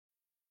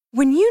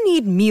When you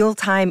need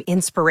mealtime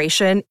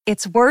inspiration,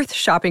 it's worth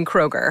shopping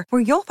Kroger,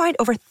 where you'll find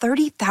over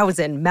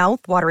 30,000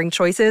 mouth-watering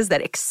choices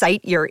that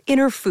excite your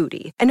inner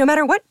foodie. And no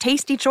matter what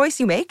tasty choice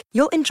you make,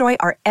 you'll enjoy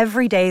our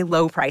everyday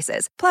low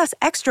prices, plus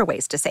extra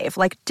ways to save,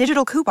 like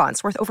digital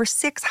coupons worth over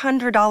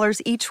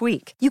 $600 each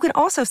week. You can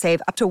also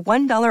save up to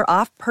 $1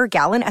 off per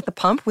gallon at the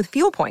pump with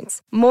fuel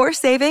points. More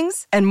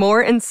savings and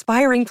more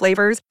inspiring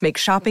flavors make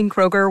shopping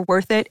Kroger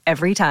worth it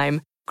every time.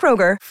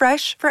 Kroger,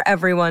 fresh for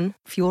everyone.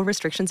 Fuel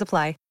restrictions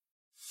apply.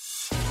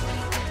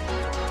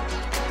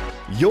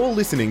 You're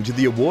listening to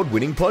the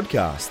award-winning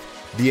podcast,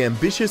 The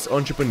Ambitious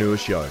Entrepreneur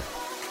Show,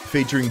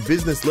 featuring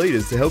business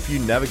leaders to help you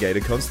navigate a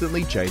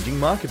constantly changing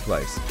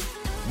marketplace.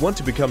 Want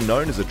to become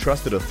known as a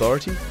trusted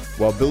authority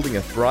while building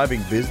a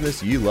thriving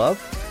business you love?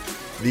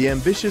 The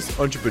Ambitious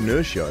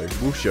Entrepreneur Show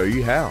will show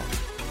you how.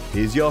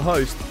 Here's your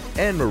host,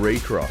 Anne-Marie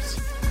Cross.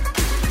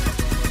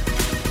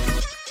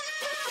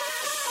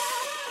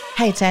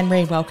 Hey, it's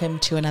Anne-Marie. Welcome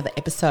to another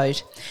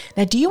episode.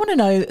 Now, do you want to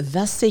know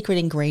the secret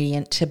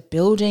ingredient to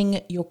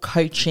building your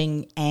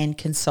coaching and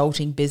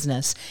consulting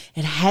business?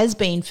 It has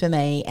been for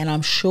me, and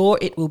I'm sure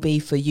it will be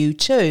for you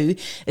too,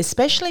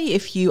 especially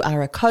if you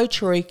are a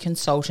coach or a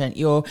consultant.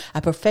 You're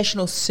a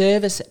professional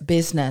service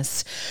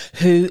business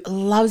who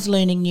loves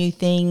learning new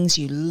things.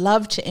 You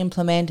love to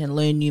implement and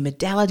learn new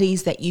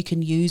modalities that you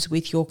can use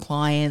with your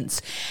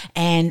clients.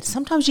 And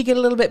sometimes you get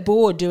a little bit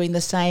bored doing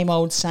the same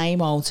old,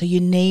 so you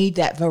need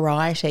that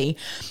variety.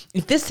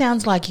 If this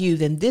sounds like you,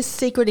 then this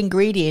secret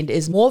ingredient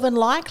is more than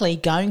likely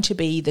going to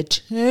be the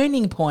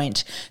turning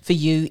point for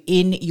you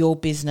in your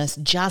business,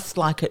 just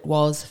like it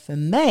was for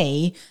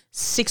me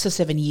 6 or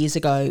 7 years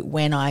ago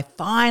when I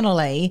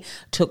finally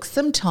took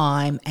some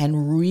time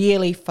and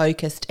really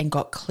focused and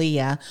got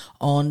clear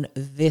on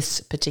this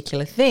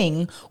particular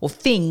thing or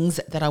things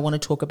that I want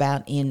to talk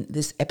about in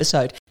this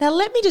episode. Now,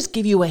 let me just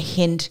give you a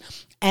hint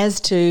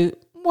as to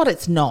what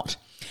it's not.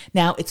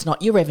 Now, it's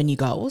not your revenue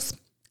goals.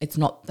 It's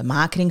not the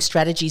marketing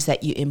strategies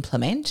that you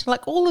implement.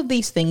 Like, all of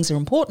these things are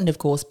important, of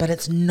course, but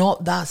it's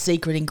not the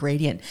secret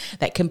ingredient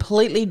that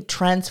completely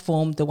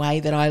transformed the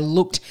way that I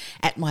looked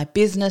at my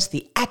business,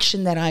 the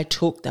action that I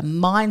took, the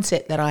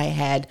mindset that I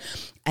had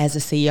as a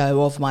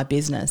CEO of my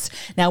business.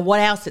 Now,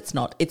 what else it's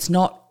not? It's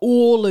not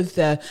all of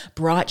the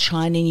bright,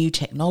 shiny new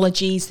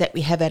technologies that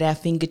we have at our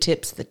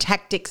fingertips, the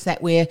tactics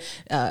that we're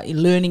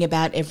learning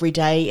about every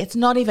day. It's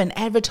not even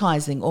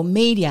advertising or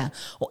media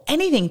or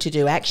anything to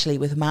do actually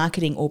with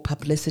marketing or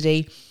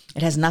publicity.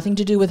 It has nothing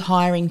to do with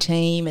hiring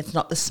team. It's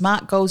not the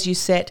SMART goals you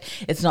set.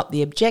 It's not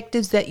the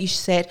objectives that you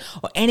set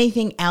or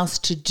anything else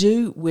to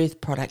do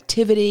with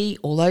productivity.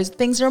 All those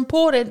things are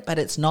important, but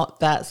it's not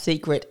that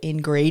secret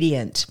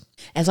ingredient.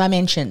 As I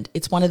mentioned,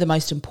 it's one of the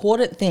most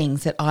important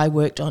things that I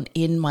worked on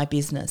in my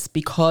business,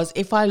 because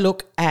if I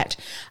look at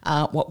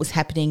what was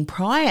happening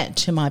prior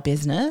to my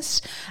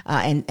business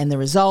and the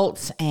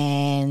results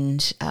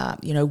and,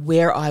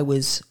 where I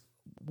was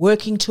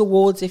working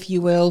towards, if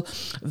you will,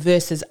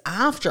 versus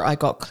after I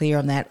got clear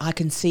on that, I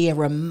can see a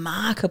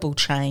remarkable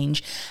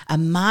change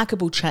in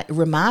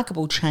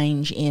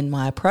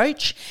my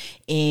approach,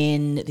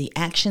 in the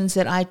actions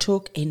that I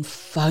took, in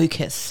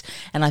focus.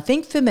 And I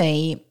think for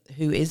me,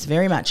 who is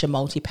very much a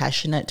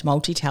multi-passionate,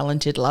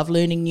 multi-talented, love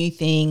learning new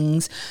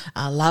things,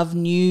 love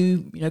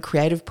new,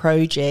 creative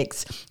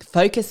projects.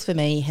 Focus for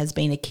me has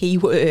been a key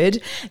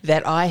word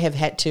that I have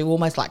had to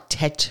almost like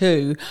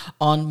tattoo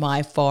on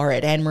my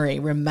forehead. Anne-Marie,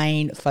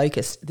 remain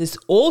focused. This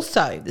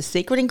also, the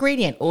secret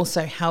ingredient,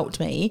 also helped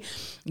me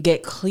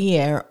get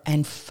clear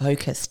and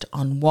focused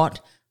on what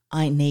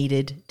I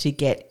needed to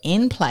get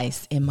in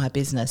place in my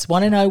business.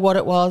 Want to know what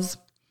it was?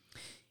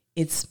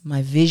 It's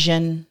my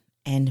vision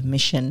and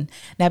mission.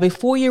 Now,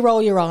 before you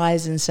roll your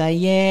eyes and say,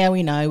 yeah,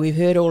 we know, we've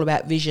heard all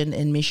about vision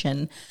and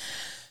mission.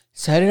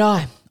 So did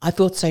I. I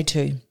thought so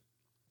too.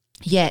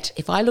 Yet,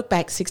 if I look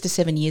back 6 to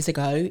 7 years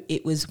ago,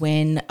 it was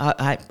when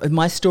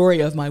my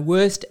story of my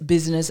worst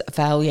business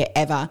failure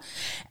ever,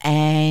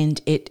 and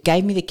it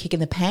gave me the kick in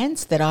the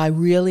pants that I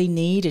really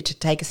needed to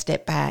take a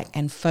step back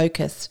and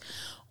focus.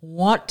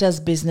 What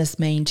does business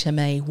mean to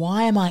me?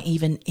 Why am I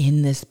even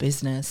in this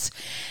business?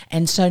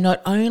 And so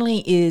not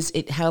only is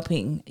it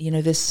helping,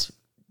 this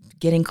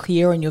getting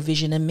clear on your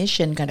vision and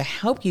mission going to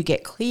help you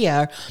get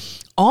clear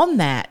on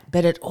that,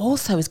 but it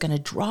also is going to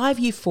drive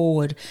you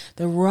forward,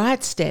 the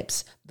right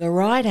steps, the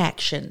right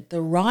action,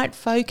 the right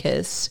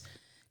focus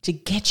to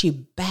get you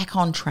back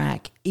on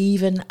track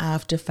even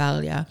after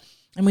failure.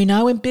 And we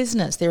know in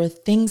business there are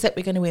things that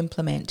we're going to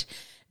implement.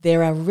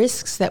 There are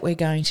risks that we're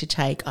going to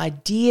take,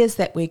 ideas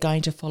that we're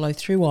going to follow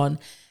through on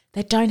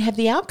that don't have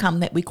the outcome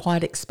that we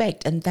quite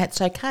expect. And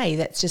that's okay.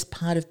 That's just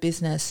part of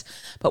business.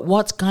 But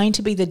what's going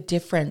to be the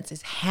difference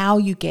is how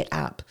you get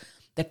up,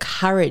 the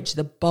courage,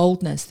 the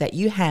boldness that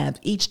you have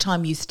each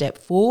time you step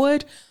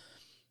forward,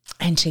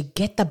 and to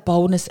get the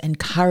boldness and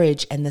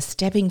courage and the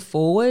stepping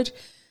forward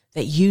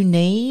that you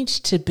need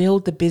to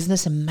build the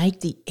business and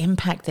make the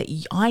impact that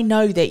I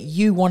know that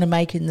you want to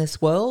make in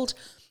this world.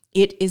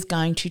 It is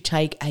going to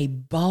take a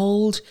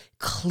bold,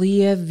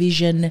 clear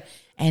vision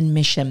and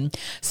mission.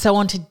 So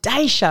on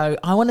today's show,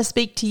 I want to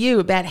speak to you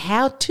about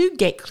how to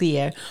get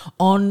clear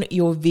on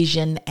your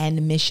vision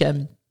and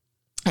mission,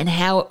 and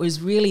how it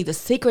was really the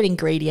secret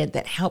ingredient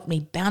that helped me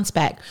bounce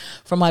back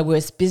from my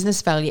worst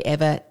business failure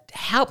ever,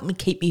 help me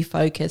keep me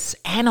focused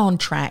and on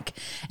track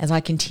as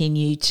I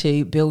continue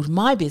to build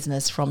my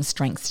business from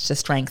strength to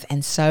strength,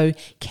 and so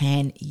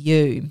can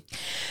you.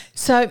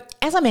 So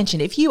as I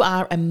mentioned, if you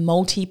are a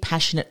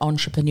multi-passionate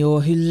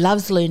entrepreneur who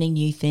loves learning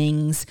new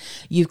things,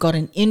 you've got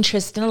an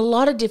interest in a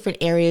lot of different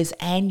areas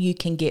and you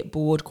can get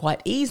bored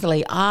quite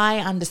easily, I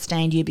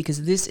understand you,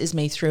 because this is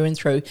me through and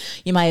through.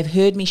 You may have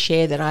heard me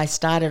share that I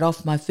started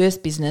off my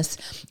first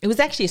business. It was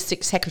actually a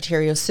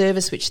secretarial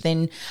service, which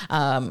then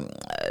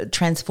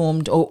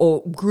transformed or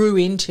grew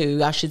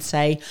into, I should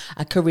say,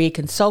 a career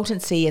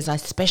consultancy as I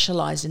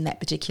specialized in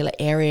that particular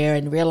area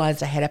and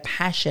realized I had a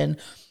passion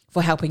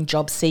for helping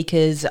job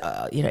seekers,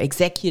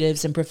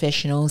 executives and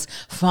professionals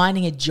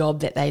finding a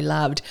job that they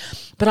loved.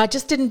 But I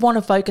just didn't want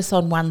to focus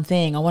on one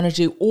thing. I want to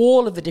do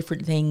all of the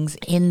different things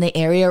in the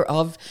area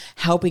of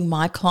helping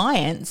my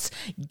clients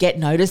get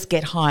noticed,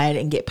 get hired,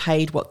 and get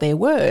paid what they're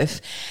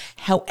worth.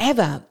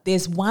 However,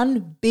 there's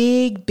one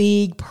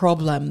big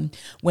problem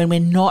when we're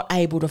not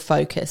able to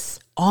focus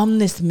on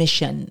this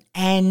mission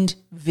and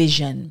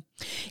vision.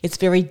 It's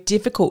very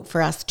difficult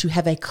for us to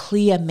have a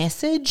clear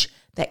message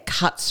that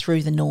cuts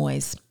through the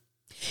noise.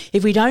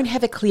 If we don't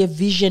have a clear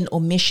vision or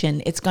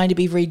mission, it's going to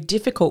be very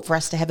difficult for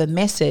us to have a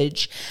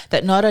message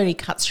that not only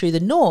cuts through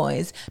the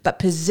noise, but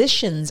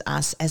positions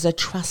us as a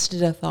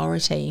trusted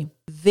authority,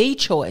 the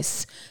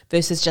choice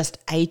versus just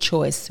a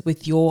choice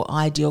with your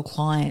ideal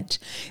client.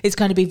 It's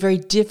going to be very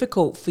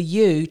difficult for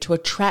you to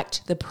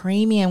attract the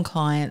premium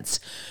clients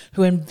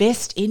who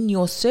invest in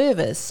your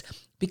service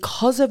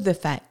because of the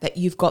fact that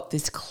you've got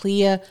this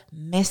clear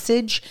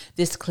message,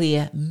 this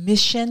clear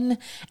mission,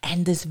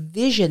 and this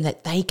vision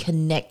that they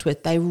connect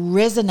with, they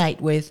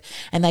resonate with,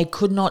 and they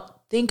could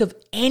not think of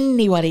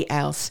anybody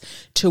else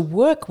to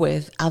work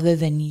with other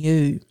than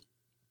you.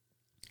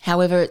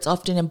 However, it's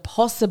often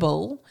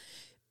impossible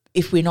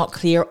if we're not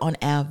clear on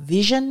our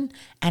vision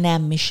and our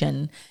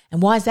mission. And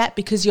why is that?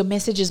 Because your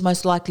message is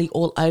most likely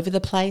all over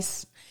the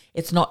place.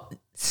 It's not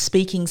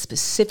speaking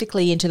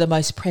specifically into the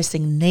most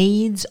pressing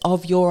needs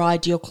of your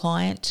ideal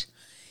client.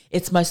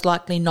 It's most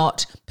likely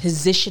not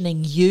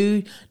positioning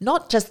you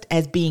not just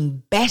as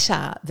being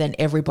better than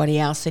everybody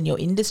else in your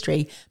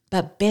industry,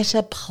 but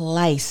better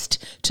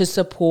placed to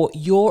support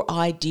your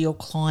ideal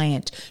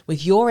client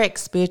with your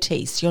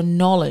expertise, your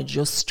knowledge,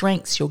 your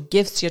strengths, your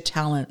gifts, your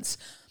talents.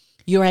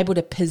 You're able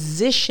to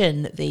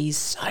position these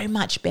so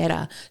much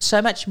better,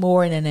 so much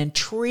more in an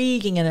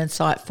intriguing and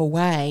insightful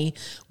way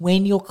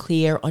when you're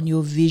clear on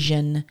your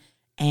vision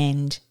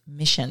and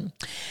mission.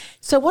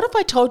 So what if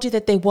I told you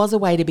that there was a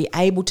way to be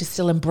able to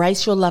still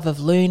embrace your love of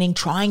learning,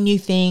 trying new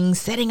things,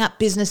 setting up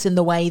business in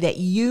the way that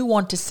you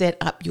want to set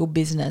up your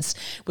business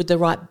with the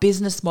right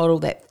business model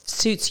that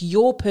suits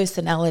your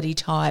personality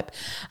type?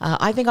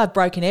 I think I've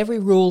broken every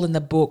rule in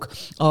the book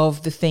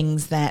of the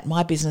things that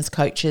my business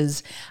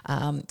coaches,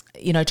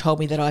 told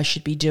me that I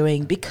should be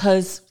doing,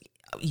 because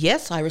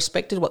yes, I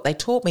respected what they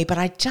taught me, but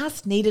I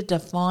just needed to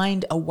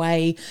find a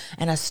way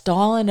and a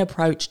style and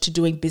approach to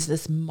doing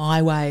business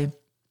my way.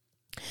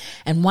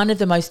 And one of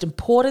the most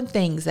important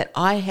things that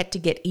I had to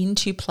get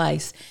into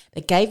place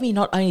that gave me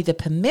not only the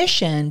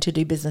permission to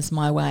do business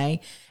my way,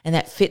 and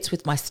that fits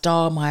with my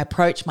style, my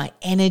approach, my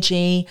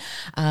energy,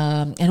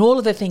 and all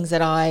of the things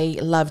that I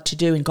love to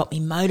do and got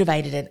me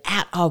motivated and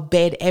out of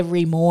bed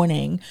every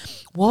morning,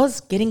 was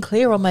getting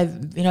clear on my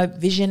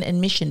vision and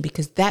mission,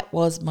 because that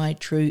was my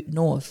true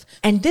north.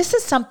 And this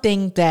is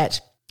something that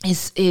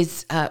is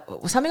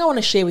something I want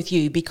to share with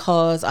you,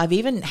 because I've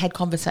even had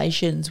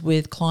conversations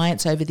with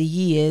clients over the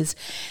years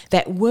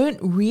that weren't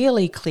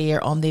really clear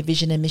on their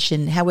vision and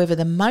mission. However,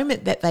 the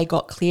moment that they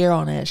got clear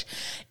on it,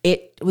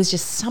 it was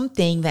just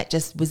something that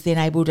just was then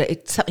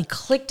something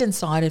clicked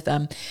inside of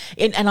them.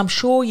 And I'm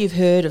sure you've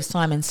heard of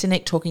Simon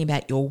Sinek talking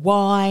about your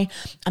why.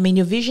 I mean,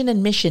 your vision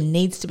and mission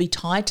needs to be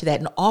tied to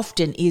that, and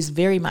often is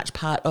very much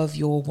part of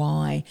your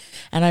why.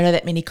 And I know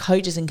that many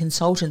coaches and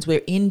consultants,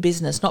 we're in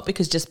business not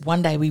because just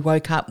one day we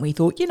woke up and we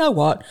thought, you know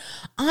what,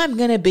 I'm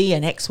going to be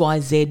an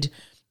XYZ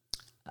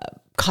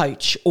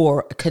coach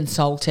or a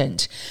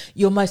consultant.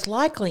 You're most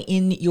likely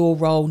in your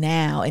role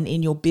now and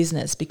in your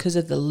business because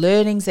of the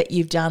learnings that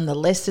you've done, the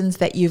lessons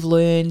that you've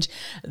learned,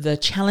 the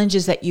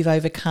challenges that you've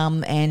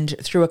overcome, and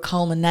through a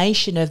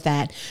culmination of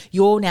that,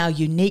 you're now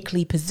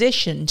uniquely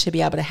positioned to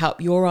be able to help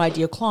your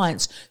ideal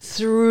clients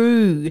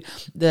through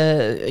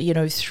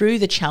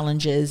the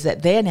challenges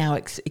that they're now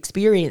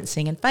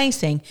experiencing and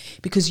facing,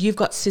 because you've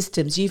got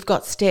systems, you've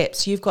got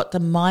steps, you've got the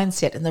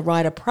mindset and the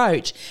right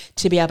approach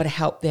to be able to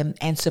help them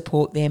and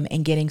support them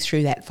and get getting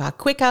through that far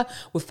quicker,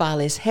 with far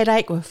less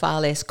headache, with far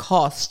less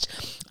cost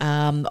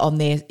on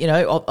their,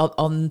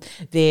 on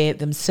their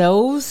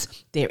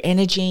themselves, their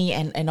energy,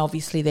 and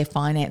obviously their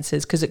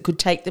finances, because it could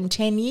take them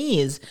 10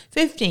 years,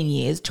 15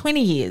 years,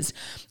 20 years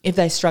if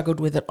they struggled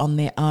with it on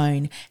their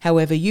own.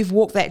 However, you've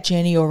walked that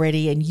journey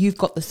already, and you've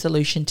got the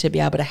solution to be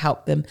able to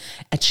help them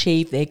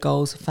achieve their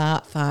goals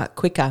far, far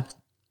quicker.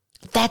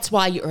 That's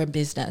why you're in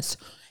business.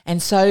 And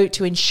so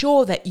to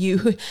ensure that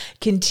you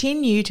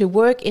continue to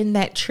work in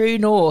that true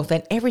north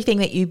and everything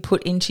that you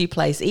put into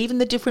place, even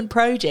the different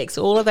projects,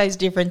 all of those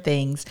different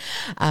things,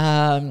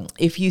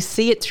 if you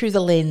see it through the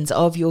lens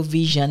of your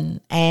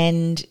vision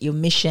and your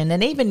mission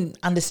and even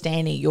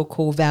understanding your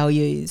core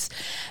values,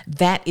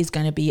 that is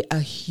going to be a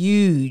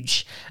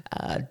huge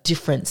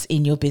difference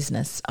in your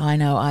business. I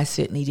know I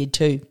certainly did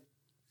too.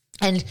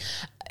 And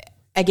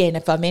again,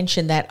 if I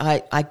mentioned that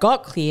I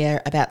got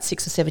clear about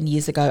 6 or 7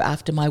 years ago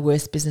after my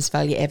worst business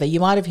failure ever, you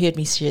might have heard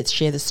me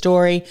share the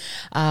story.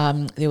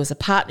 There was a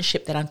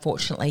partnership that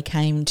unfortunately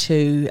came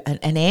to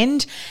an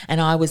end,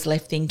 and I was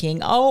left thinking,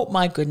 oh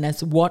my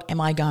goodness, what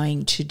am I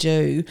going to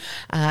do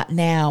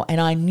now? And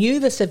I knew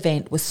this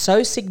event was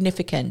so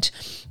significant.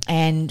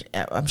 And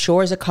I'm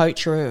sure as a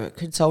coach or a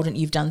consultant,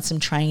 you've done some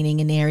training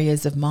in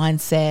areas of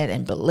mindset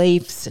and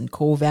beliefs and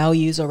core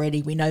values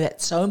already. We know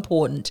that's so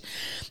important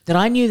that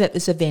I knew that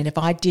this event, if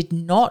I did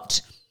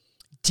not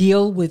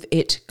deal with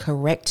it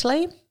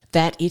correctly,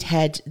 that it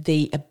had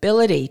the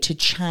ability to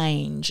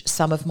change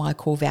some of my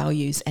core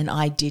values. And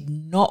I did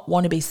not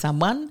want to be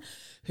someone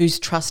whose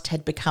trust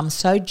had become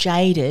so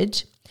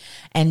jaded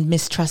and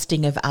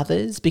mistrusting of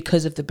others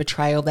because of the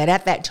betrayal that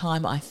at that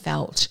time I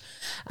felt.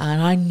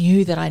 And I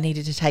knew that I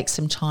needed to take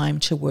some time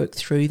to work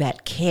through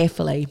that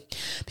carefully,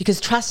 because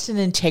trust and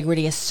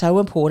integrity are so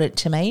important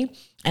to me.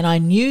 And I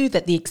knew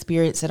that the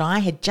experience that I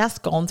had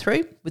just gone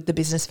through with the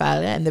business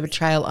failure and the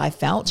betrayal I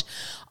felt,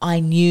 I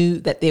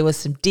knew that there was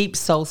some deep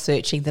soul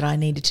searching that I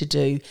needed to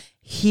do,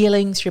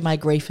 healing through my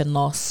grief and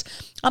loss.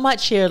 I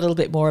might share a little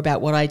bit more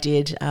about what I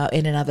did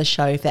in another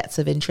show if that's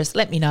of interest.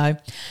 Let me know.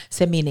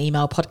 Send me an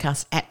email,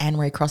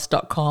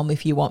 podcast@annemariecross.com,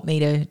 if you want me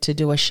to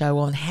do a show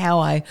on how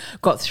I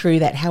got through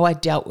that, how I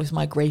dealt with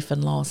my grief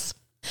and loss.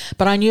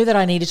 But I knew that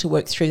I needed to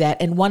work through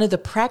that. And one of the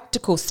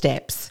practical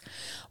steps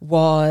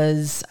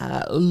was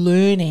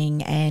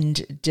learning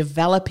and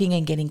developing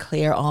and getting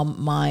clear on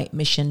my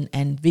mission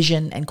and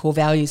vision and core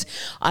values.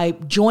 I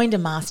joined a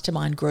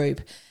mastermind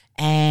group,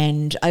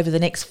 and over the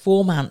next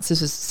 4 months, this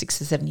was 6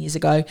 or 7 years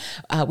ago,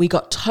 we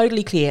got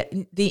totally clear.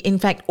 In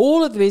fact,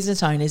 all of the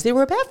business owners, there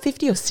were about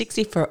 50 or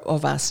 60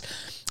 of us,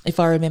 if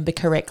I remember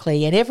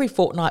correctly, and every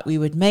fortnight we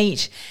would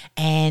meet,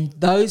 and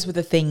those were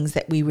the things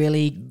that we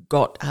really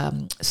got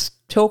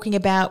talking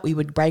about. We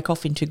would break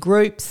off into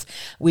groups.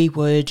 We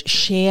would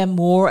share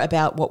more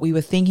about what we were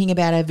thinking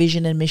about our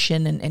vision and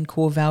mission and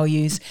core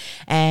values.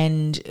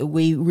 And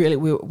we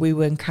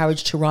were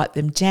encouraged to write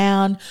them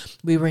down.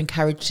 We were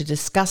encouraged to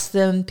discuss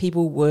them.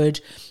 People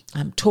would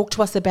talk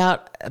to us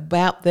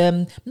about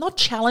them, not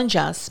challenge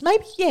us.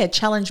 Maybe,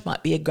 challenge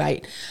might be a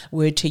great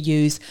word to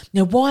use.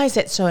 Now, why is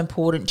that so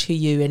important to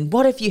you? And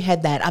what if you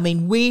had that? I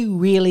mean, we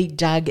really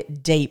dug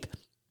deep.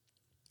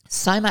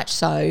 So much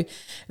so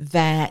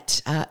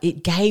that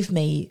it gave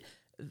me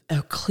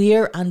a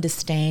clear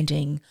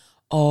understanding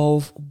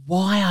of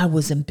why I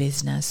was in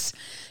business,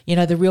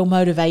 the real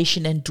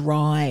motivation and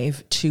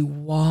drive to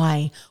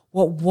why.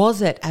 What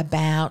was it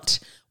about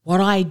what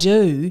I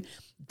do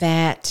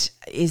that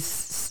is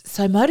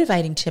so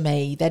motivating to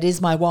me? That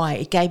is my why.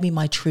 It gave me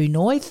my true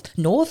north.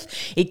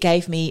 It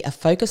gave me a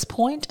focus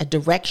point, a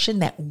direction,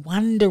 that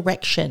one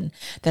direction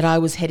that I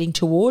was heading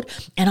toward.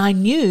 And I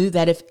knew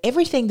that if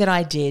everything that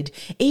I did,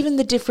 even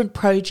the different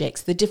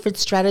projects, the different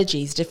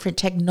strategies, different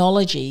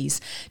technologies,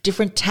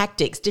 different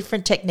tactics,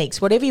 different techniques,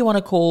 whatever you want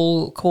to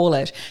call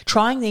it,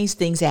 trying these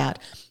things out,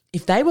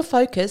 if they were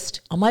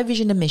focused on my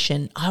vision and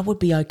mission, I would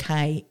be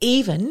okay,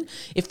 even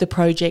if the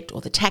project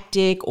or the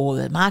tactic or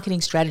the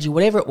marketing strategy,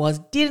 whatever it was,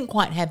 didn't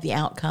quite have the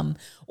outcome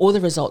or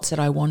the results that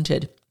I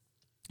wanted.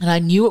 And I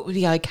knew it would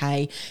be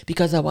okay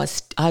because I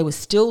was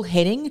still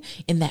heading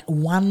in that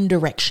one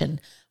direction,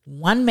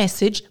 one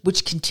message,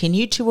 which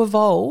continued to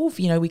evolve.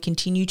 We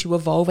continue to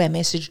evolve our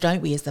message,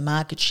 don't we, as the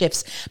market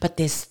shifts, but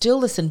there's still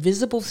this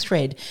invisible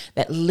thread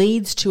that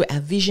leads to our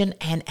vision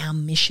and our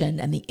mission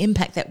and the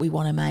impact that we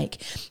want to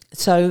make.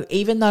 So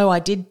even though I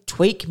did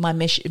tweak my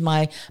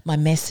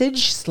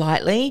message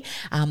slightly,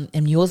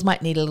 and yours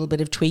might need a little bit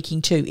of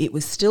tweaking too, it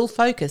was still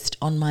focused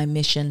on my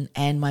mission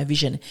and my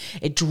vision.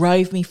 It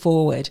drove me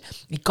forward.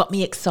 It got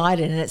me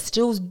excited, and it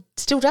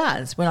still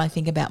does when I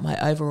think about my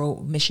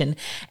overall mission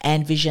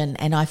and vision,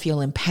 and I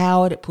feel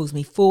empowered. It pulls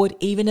me forward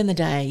even in the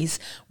days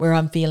where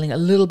I'm feeling a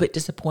little bit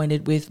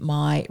disappointed with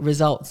my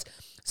results.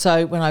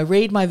 So when I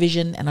read my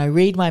vision and I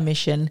read my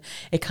mission,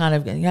 it kind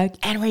of,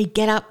 Anne-Marie,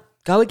 get up,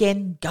 go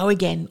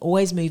again,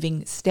 always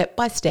moving step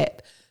by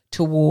step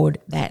toward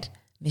that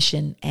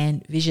mission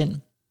and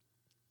vision.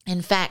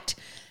 In fact,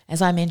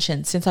 as I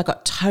mentioned, since I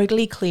got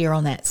totally clear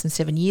on that some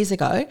 7 years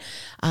ago,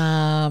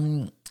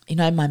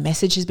 My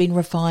message has been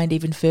refined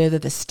even further.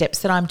 The steps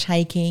that I'm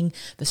taking,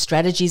 the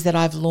strategies that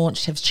I've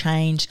launched have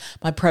changed.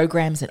 My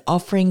programs and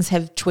offerings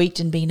have tweaked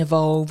and been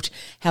evolved.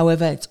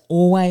 However, it's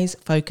always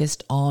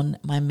focused on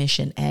my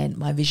mission and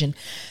my vision.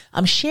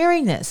 I'm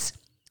sharing this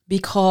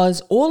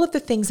because all of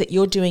the things that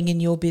you're doing in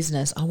your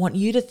business, I want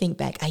you to think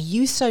back. Are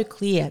you so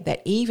clear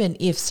that even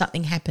if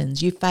something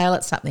happens, you fail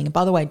at something? And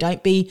by the way,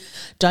 don't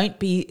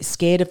be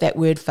scared of that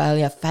word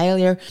failure.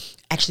 Failure,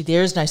 actually,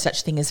 there is no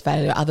such thing as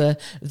failure other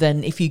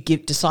than if you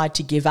decide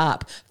to give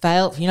up.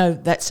 Fail,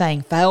 that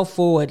saying, fail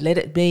forward. Let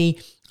it be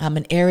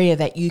an area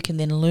that you can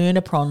then learn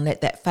upon.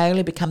 Let that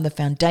failure become the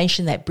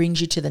foundation that brings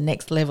you to the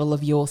next level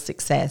of your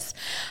success.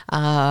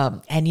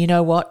 And you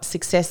know what?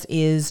 Success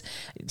is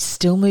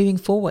still moving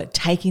forward,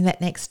 taking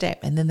that next step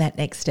and then that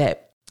next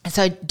step.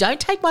 So don't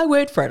take my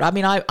word for it. I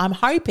mean, I'm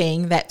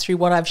hoping that through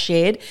what I've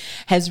shared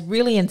has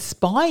really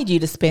inspired you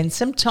to spend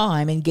some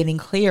time in getting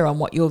clear on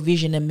what your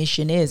vision and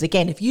mission is.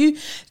 Again, if you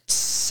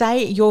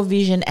say your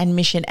vision and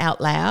mission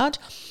out loud,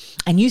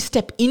 and you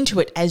step into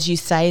it as you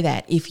say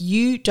that, if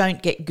you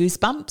don't get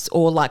goosebumps,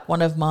 or like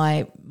one of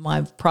my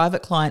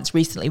private clients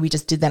recently, we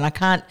just did that. I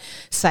can't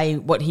say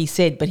what he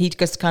said, but he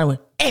just kind of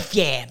went, F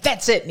yeah,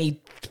 that's it. And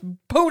he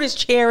pulled his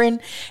chair in.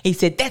 He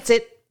said, that's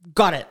it,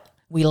 got it.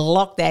 We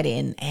locked that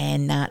in,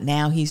 and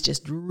now he's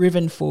just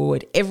driven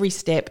forward. Every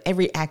step,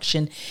 every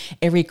action,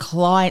 every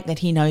client that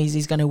he knows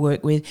he's going to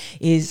work with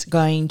is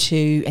going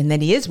to, and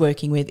that he is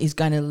working with, is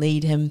going to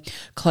lead him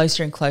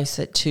closer and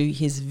closer to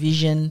his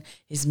vision,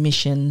 his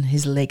mission,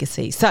 his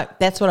legacy. So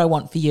that's what I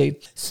want for you.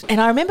 And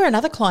I remember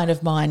another client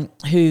of mine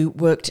who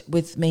worked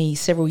with me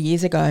several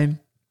years ago.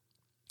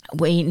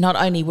 We not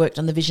only worked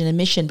on the vision and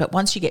mission, but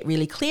once you get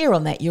really clear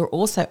on that, you're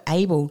also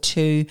able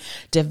to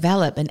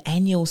develop an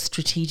annual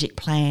strategic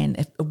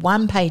plan, a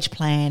one-page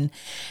plan.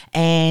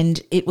 And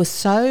it was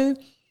so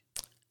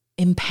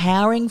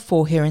empowering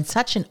for her and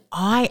such an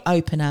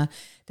eye-opener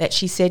that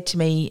she said to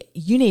me,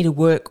 you need to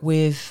work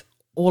with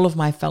all of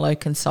my fellow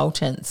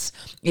consultants.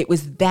 It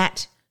was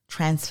that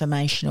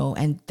transformational,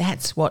 and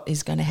that's what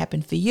is going to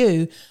happen for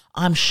you.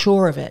 I'm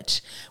sure of it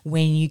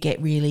when you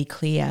get really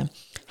clear.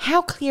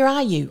 How clear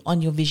are you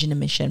on your vision and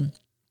mission?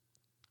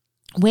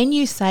 When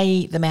you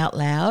say them out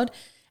loud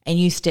and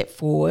you step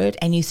forward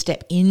and you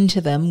step into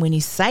them, when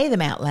you say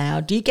them out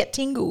loud, do you get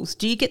tingles?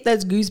 Do you get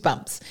those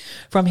goosebumps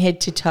from head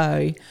to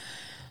toe?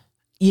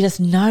 You just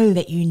know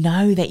that you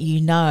know that you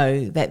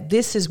know that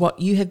this is what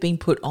you have been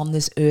put on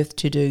this earth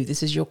to do.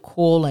 This is your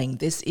calling.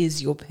 This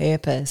is your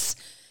purpose,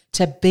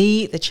 to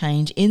be the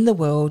change in the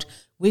world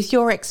with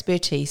your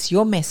expertise,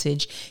 your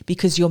message,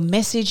 because your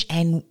message,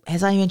 and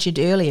as I mentioned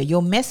earlier,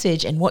 your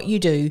message and what you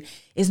do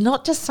is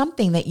not just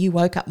something that you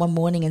woke up one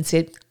morning and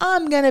said,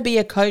 I'm going to be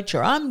a coach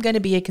or I'm going to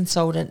be a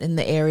consultant in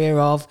the area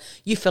of,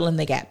 you fill in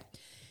the gap.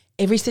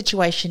 Every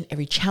situation,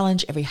 every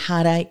challenge, every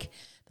heartache,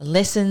 the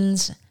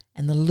lessons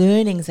and the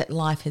learnings that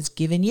life has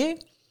given you,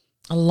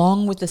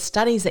 along with the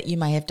studies that you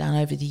may have done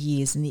over the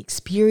years and the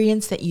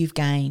experience that you've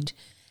gained,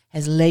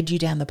 has led you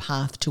down the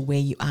path to where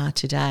you are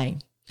today.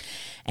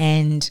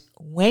 And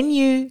when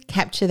you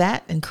capture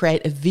that and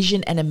create a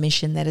vision and a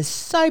mission that is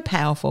so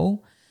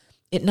powerful,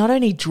 it not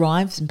only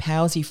drives and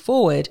powers you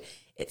forward,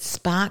 it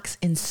sparks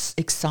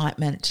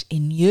excitement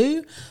in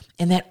you,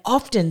 and that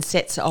often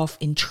sets off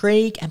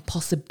intrigue and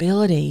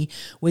possibility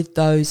with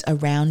those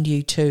around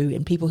you too,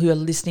 and people who are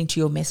listening to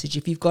your message.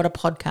 If you've got a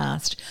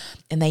podcast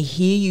and they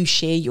hear you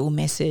share your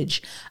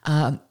message,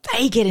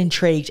 they get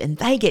intrigued and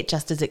they get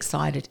just as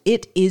excited.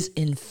 It is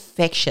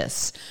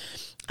infectious.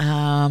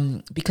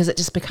 Because it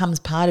just becomes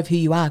part of who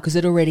you are, because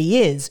it already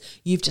is.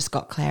 You've just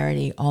got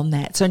clarity on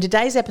that. So in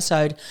today's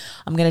episode,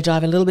 I'm going to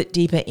dive a little bit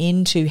deeper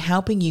into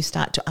helping you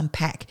start to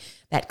unpack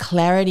that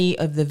clarity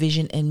of the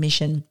vision and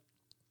mission,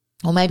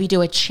 or maybe do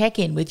a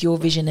check-in with your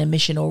vision and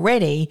mission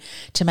already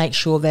to make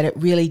sure that it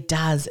really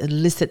does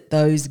elicit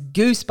those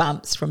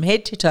goosebumps from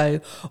head to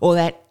toe, or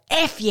that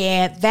F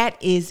yeah, that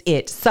is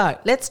it. So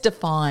let's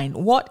define,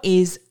 what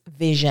is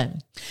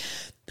vision?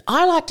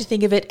 I like to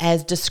think of it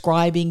as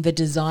describing the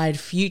desired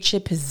future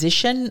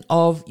position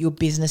of your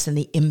business and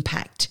the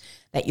impact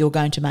that you're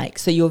going to make.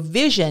 So your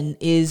vision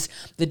is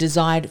the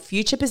desired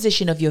future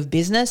position of your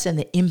business and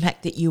the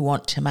impact that you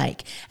want to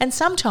make. And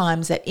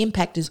sometimes that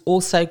impact is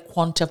also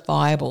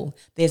quantifiable.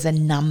 There's a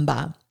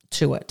number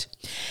to it.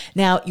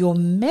 Now, your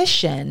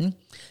mission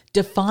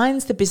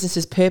defines the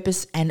business's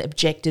purpose and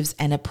objectives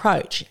and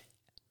approach.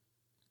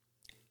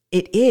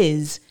 It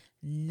is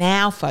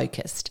now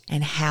focused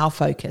and how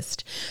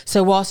focused.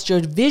 So whilst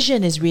your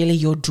vision is really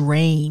your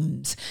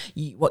dreams,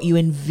 what you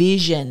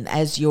envision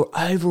as your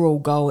overall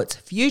goal, it's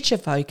future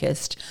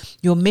focused,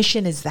 your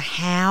mission is the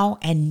how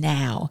and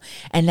now,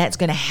 and that's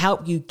going to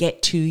help you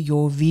get to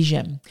your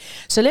vision.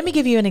 So let me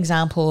give you an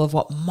example of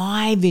what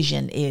my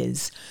vision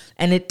is,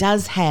 and it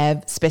does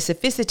have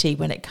specificity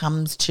when it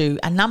comes to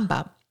a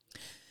number.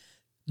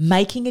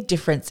 Making a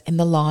difference in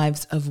the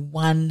lives of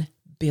 1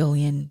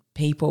 billion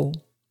people.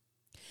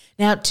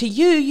 Now, to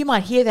you, you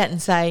might hear that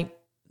and say,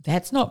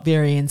 that's not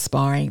very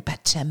inspiring.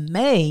 But to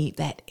me,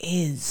 that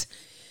is,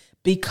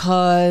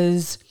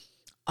 because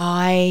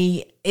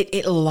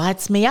it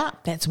lights me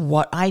up. That's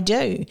what I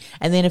do.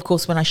 And then, of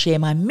course, when I share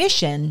my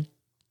mission,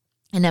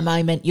 in a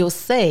moment, you'll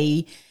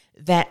see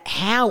that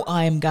how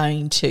I am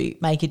going to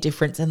make a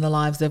difference in the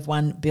lives of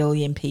 1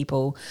 billion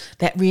people.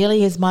 That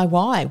really is my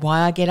why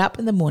I get up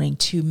in the morning,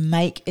 to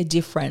make a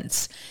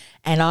difference.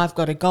 And I've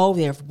got a goal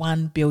there of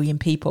 1 billion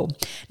people.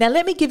 Now,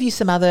 let me give you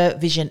some other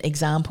vision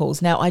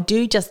examples. Now, I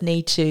do just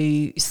need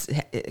to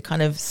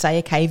kind of say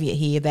a caveat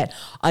here that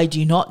I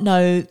do not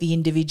know the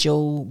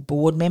individual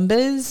board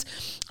members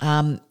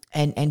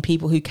and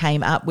people who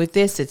came up with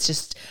this. It's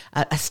just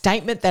a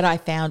statement that I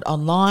found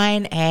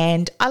online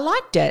and I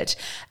liked it.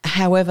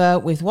 However,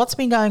 with what's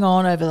been going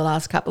on over the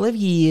last couple of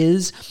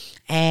years,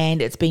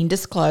 and it's been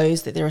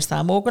disclosed that there are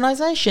some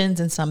organisations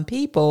and some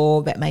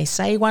people that may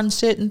say one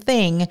certain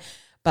thing,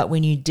 but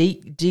when you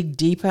dig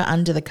deeper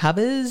under the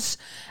covers,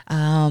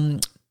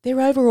 their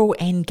overall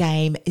end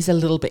game is a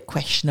little bit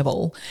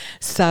questionable.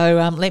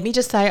 So let me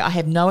just say I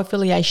have no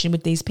affiliation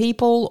with these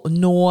people,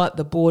 nor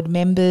the board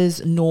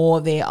members,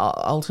 nor their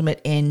ultimate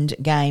end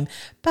game.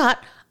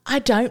 But I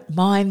don't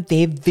mind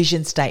their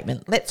vision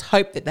statement. Let's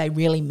hope that they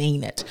really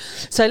mean it.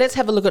 So let's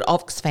have a look at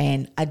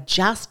Oxfam, a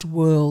just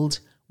world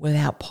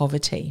without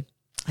poverty.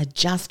 A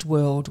just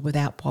world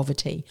without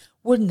poverty.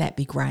 Wouldn't that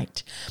be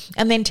great?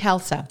 And then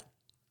Telstra,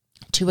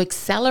 to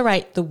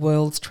accelerate the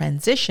world's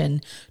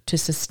transition to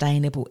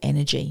sustainable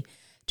energy.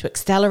 To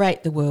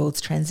accelerate the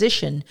world's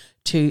transition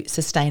to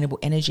sustainable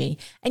energy.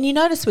 And you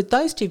notice with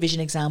those two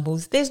vision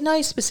examples, there's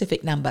no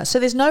specific number. So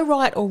there's no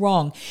right or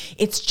wrong.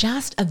 It's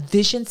just a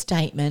vision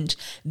statement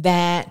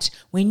that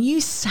when you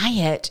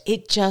say it,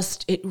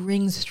 it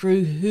rings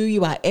through who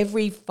you are,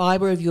 every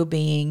fiber of your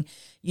being.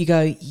 You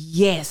go,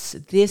 yes,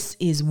 this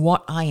is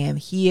what I am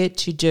here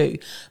to do,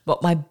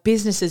 what my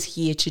business is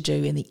here to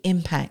do, and the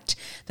impact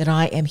that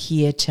I am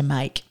here to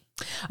make.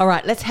 All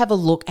right, let's have a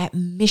look at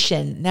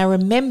mission. Now,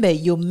 remember,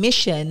 your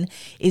mission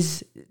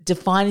is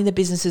defining the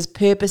business's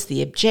purpose,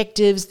 the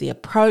objectives, the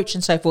approach,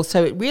 and so forth.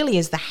 So it really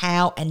is the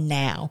how and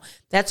now.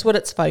 That's what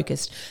it's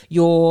focused.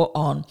 You're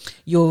on.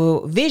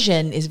 Your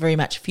vision is very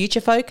much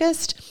future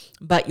focused,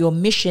 but your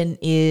mission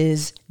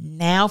is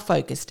now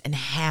focused and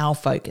how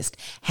focused.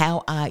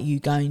 How are you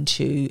going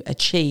to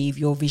achieve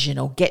your vision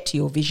or get to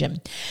your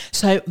vision?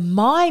 So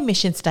my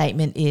mission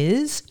statement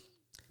is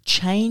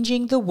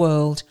changing the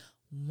world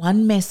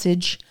one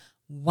message,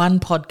 one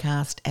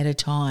podcast at a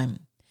time.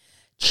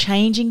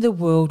 Changing the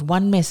world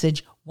one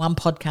message, one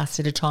podcast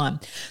at a time.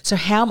 So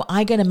how am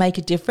I going to make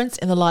a difference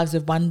in the lives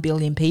of 1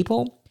 billion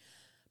people?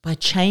 By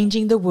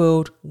changing the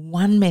world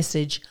one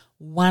message,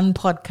 one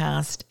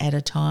podcast at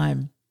a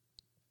time.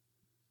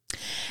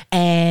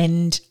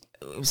 And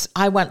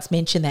I once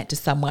mentioned that to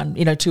someone,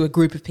 to a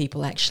group of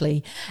people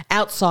actually,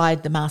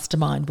 outside the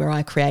mastermind where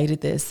I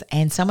created this.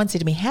 And someone said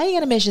to me, how are you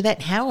going to measure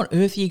that? How on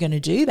earth are you going to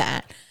do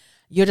that?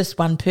 You're just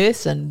one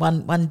person,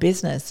 one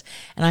business.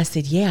 And I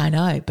said, yeah, I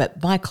know.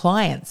 But my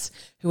clients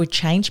who are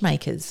change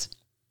makers,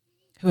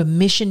 who are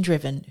mission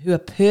driven, who are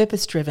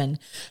purpose driven,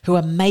 who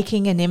are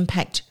making an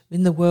impact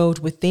in the world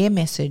with their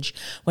message,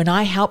 when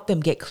I help them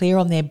get clear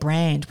on their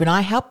brand, when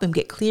I help them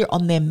get clear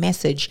on their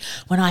message,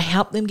 when I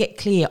help them get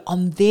clear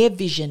on their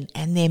vision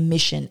and their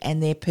mission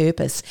and their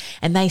purpose,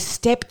 and they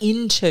step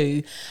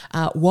into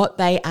what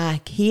they are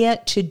here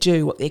to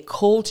do, what they're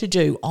called to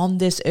do on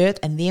this earth,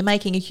 and they're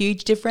making a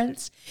huge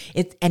difference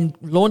and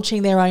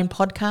launching their own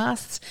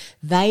podcasts,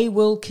 they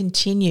will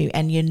continue,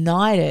 and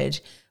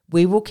united,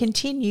 we will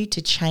continue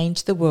to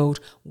change the world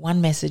one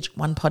message,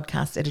 one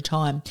podcast at a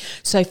time.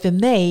 So for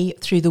me,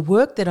 through the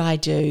work that I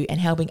do and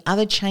helping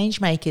other change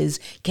makers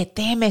get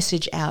their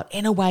message out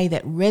in a way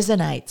that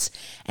resonates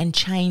and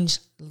changes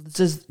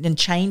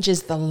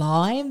the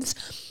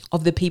lives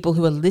of the people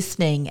who are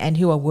listening and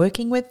who are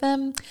working with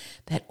them,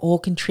 that all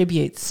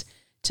contributes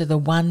to the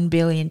 1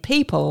 billion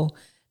people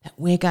that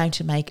we're going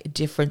to make a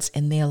difference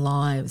in their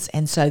lives.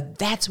 And so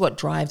that's what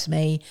drives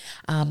me,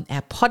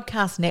 our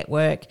podcast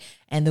network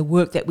and the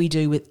work that we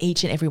do with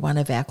each and every one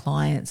of our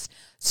clients.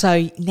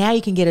 So now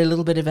you can get a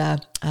little bit of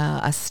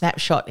a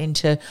snapshot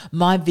into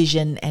my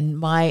vision and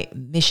my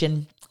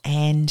mission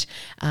and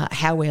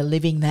how we're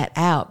living that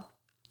out.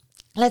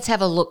 Let's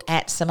have a look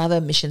at some other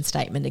mission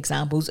statement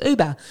examples.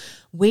 Uber,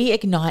 we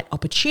ignite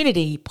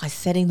opportunity by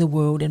setting the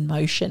world in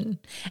motion.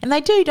 And they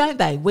do, don't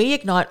they? We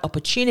ignite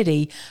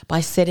opportunity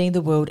by setting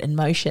the world in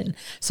motion.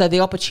 So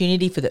the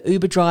opportunity for the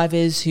Uber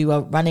drivers who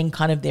are running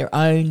kind of their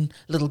own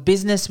little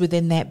business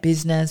within that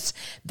business,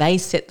 they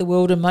set the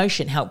world in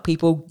motion, help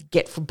people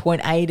get from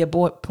point A to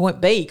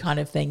point B kind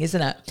of thing,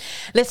 isn't it?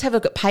 Let's have a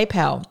look at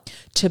PayPal,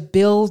 to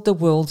build the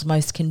world's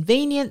most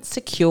convenient,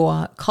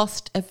 secure,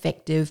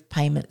 cost-effective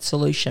payment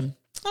solution.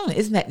 Oh,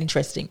 isn't that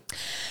interesting?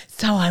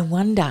 So I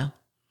wonder,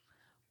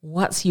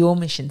 what's your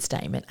mission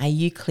statement? Are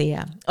you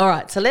clear? All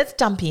right, so let's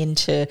jump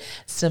into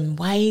some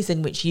ways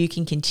in which you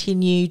can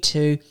continue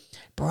to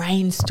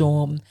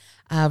brainstorm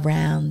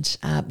around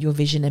your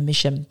vision and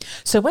mission.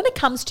 So when it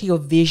comes to your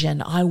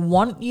vision, I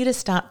want you to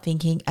start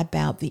thinking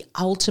about the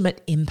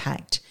ultimate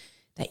impact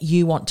that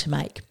you want to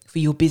make for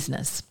your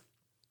business.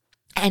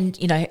 and,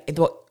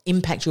 what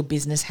impact your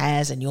business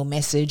has and your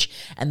message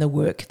and the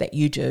work that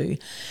you do.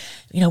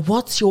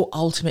 What's your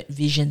ultimate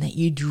vision that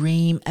you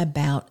dream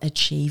about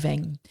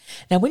achieving?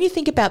 Now, when you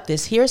think about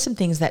this, here are some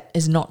things that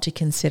is not to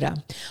consider.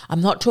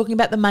 I'm not talking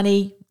about the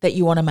money that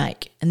you want to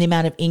make and the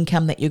amount of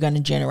income that you're going to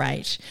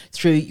generate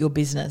through your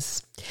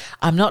business.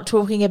 I'm not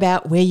talking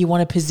about where you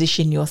want to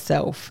position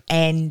yourself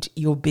and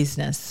your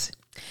business.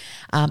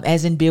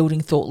 As in building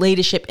thought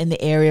leadership in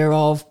the area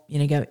of,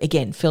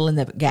 fill in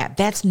the gap.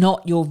 That's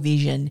not your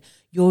vision.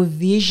 Your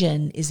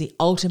vision is the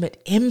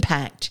ultimate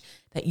impact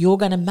that you're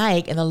going to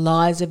make in the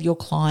lives of your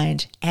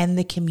client and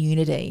the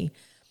community.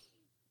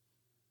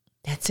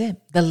 That's it.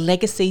 The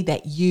legacy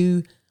that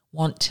you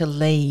want to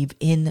leave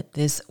in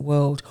this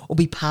world, or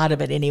be part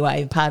of it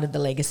anyway, part of the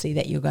legacy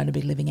that you're going to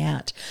be living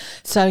out.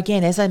 So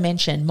again, as I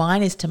mentioned,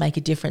 mine is to make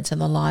a difference in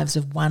the lives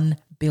of 1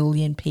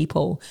 billion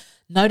people.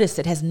 Notice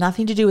it has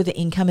nothing to do with the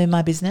income in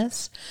my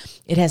business.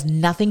 It has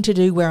nothing to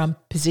do where I'm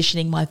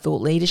positioning my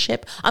thought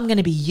leadership. I'm going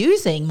to be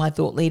using my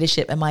thought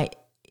leadership and my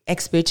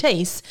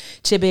expertise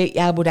to be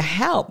able to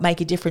help make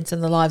a difference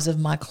in the lives of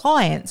my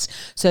clients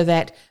so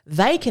that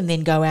they can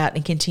then go out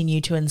and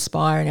continue to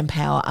inspire and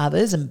empower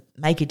others and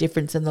make a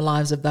difference in the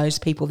lives of those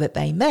people that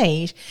they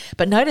meet.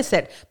 But notice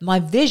that my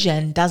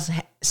vision does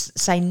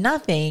say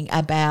nothing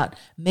about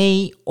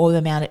me or the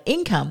amount of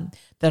income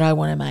that I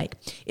want to make.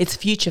 It's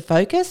future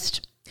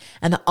focused.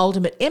 And the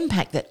ultimate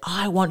impact that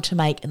I want to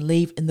make and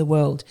leave in the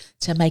world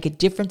to make a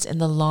difference in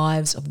the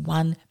lives of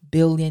 1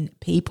 billion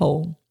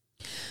people.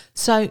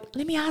 So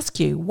let me ask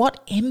you,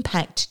 what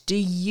impact do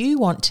you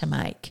want to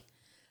make?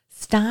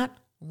 Start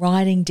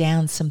writing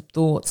down some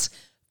thoughts.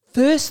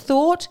 First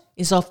thought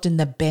is often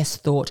the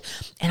best thought.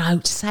 And I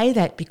say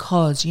that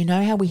because you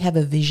know how we have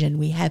a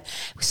vision,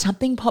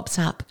 something pops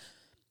up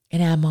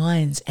in our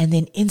minds, and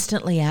then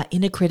instantly our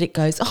inner critic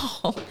goes,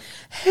 oh,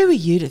 who are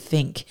you to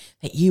think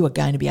that you are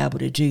going to be able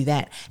to do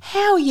that?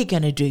 How are you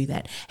going to do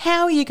that?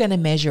 How are you going to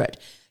measure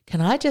it? Can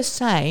I just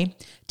say,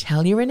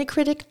 tell your inner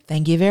critic,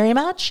 thank you very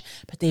much,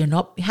 but they're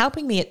not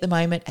helping me at the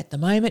moment. At the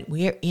moment,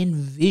 we're in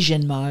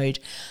vision mode.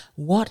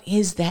 What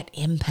is that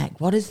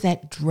impact? What is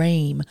that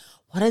dream?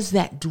 What is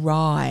that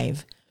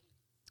drive?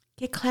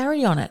 Get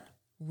clarity on it.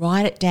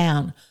 Write it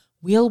down.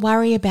 We'll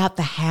worry about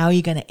the how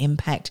you're going to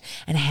impact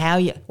and how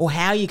you're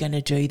going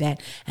to do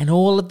that and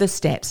all of the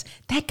steps.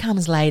 That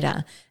comes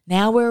later.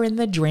 Now we're in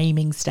the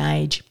dreaming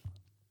stage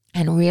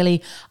and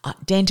really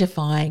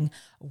identifying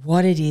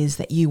what it is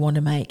that you want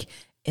to make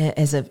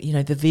as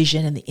the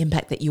vision and the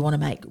impact that you want to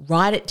make.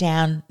 Write it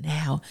down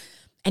now.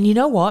 And you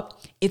know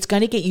what? It's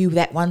going to get you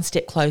that one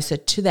step closer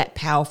to that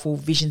powerful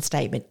vision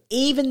statement,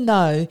 even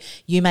though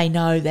you may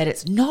know that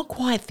it's not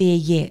quite there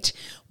yet.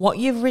 What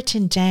you've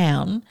written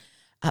down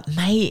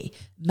you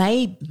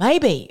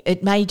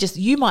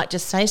might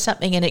just say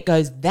something and it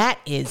goes, that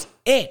is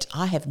it.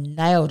 I have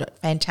nailed it.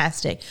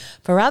 Fantastic.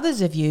 For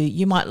others of you,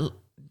 you might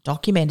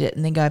document it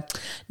and then go,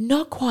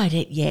 not quite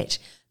it yet.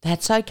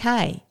 That's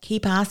okay.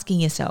 Keep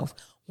asking yourself,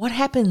 what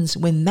happens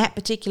when that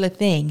particular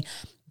thing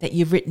that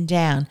you've written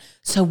down?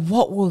 So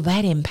what will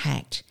that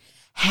impact?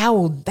 How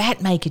will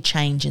that make a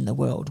change in the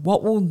world?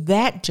 What will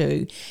that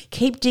do?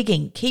 Keep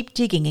digging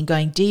and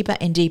going deeper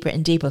and deeper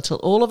and deeper till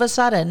all of a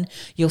sudden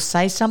you'll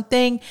say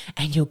something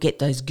and you'll get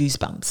those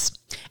goosebumps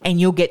and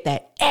you'll get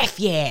that F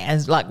yeah,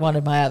 as like one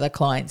of my other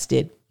clients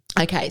did.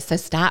 Okay, so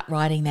start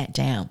writing that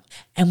down.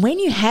 And when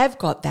you have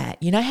got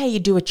that, you know how you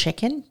do a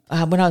check-in?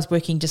 When I was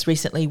working just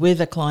recently with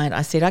a client,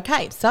 I said,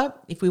 okay, so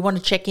if we want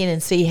to check in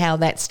and see how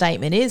that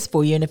statement is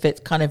for you and if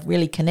it kind of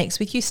really connects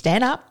with you,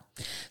 stand up.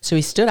 So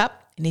he stood up.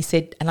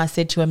 And I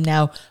said to him,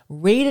 now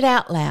read it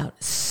out loud,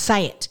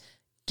 say it,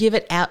 give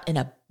it out in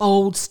a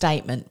bold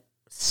statement,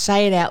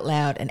 say it out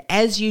loud. And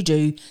as you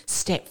do,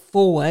 step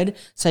forward.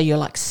 So you're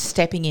like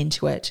stepping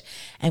into it.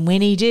 And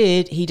when he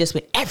did, he just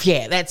went, F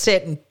yeah, that's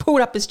it. And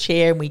pulled up his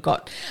chair and we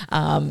got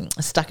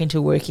stuck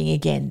into working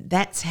again.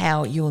 That's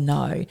how you'll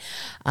know.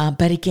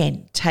 But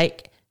again,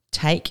 take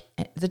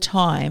the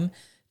time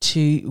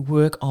to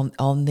work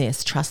on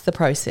this. Trust the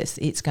process.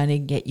 It's going to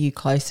get you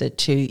closer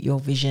to your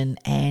vision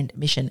and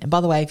mission. And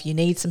by the way, if you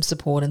need some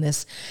support in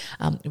this,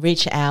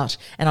 reach out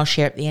and I'll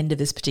share at the end of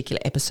this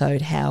particular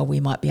episode how we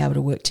might be able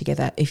to work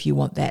together if you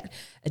want that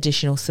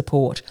additional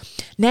support.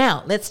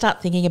 Now, let's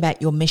start thinking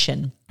about your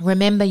mission.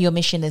 Remember, your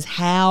mission is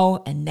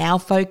how and now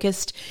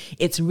focused.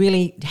 It's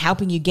really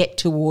helping you get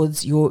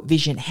towards your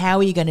vision. How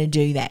are you going to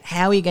do that?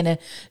 How are you going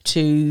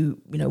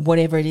to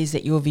whatever it is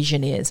that your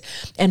vision is?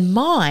 And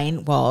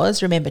mine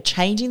was, remember,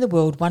 changing the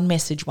world one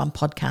message, one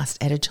podcast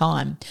at a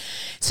time.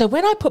 So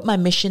when I put my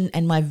mission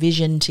and my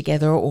vision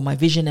together, or my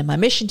vision and my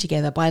mission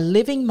together, by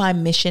living my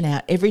mission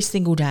out every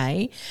single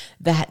day,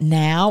 that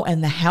now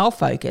and the how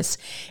focus,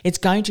 it's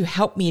going to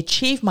help me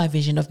achieve my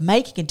vision of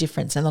making a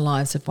difference in the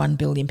lives of 1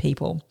 billion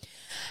people.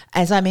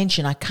 As I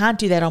mentioned, I can't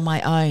do that on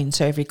my own.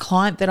 So every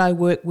client that I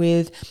work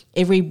with,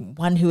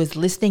 everyone who is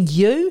listening,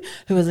 you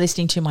who is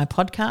listening to my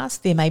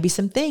podcast, there may be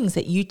some things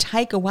that you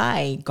take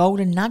away,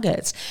 golden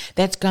nuggets,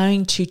 that's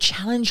going to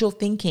challenge your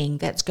thinking,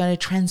 that's going to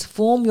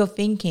transform your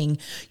thinking.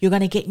 You're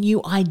going to get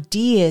new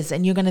ideas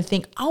and you're going to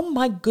think, oh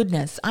my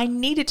goodness, I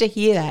needed to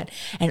hear that.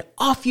 And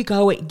off you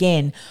go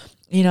again.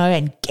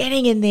 And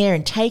getting in there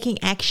and taking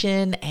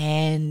action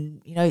and,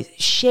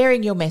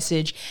 sharing your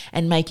message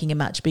and making a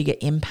much bigger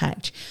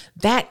impact.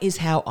 That is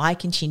how I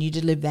continue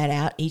to live that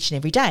out each and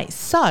every day.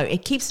 So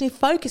it keeps me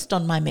focused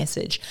on my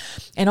message.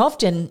 And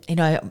often,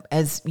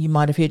 as you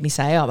might have heard me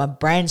say, I'm a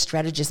brand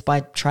strategist by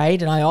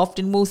trade, and I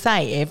often will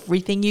say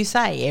everything you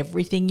say,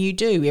 everything you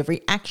do,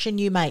 every action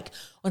you make.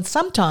 And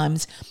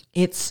sometimes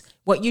it's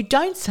what you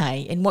don't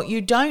say and what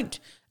you don't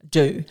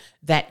do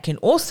that can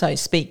also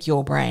speak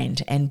your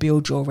brand and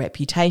build your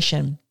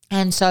reputation.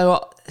 And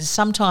so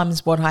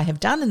sometimes what I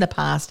have done in the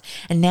past,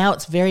 and now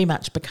it's very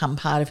much become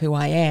part of who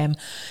I am,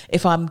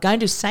 if I'm going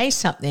to say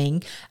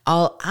something,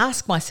 I'll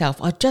ask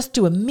myself, I'll just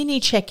do a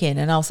mini check-in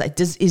and I'll say,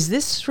 is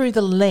this through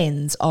the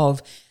lens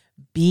of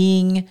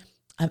being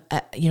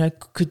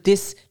could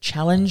this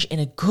challenge in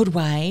a good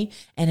way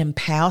and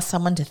empower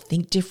someone to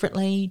think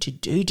differently, to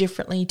do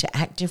differently, to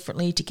act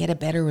differently, to get a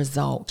better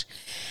result?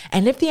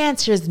 And if the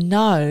answer is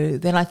no,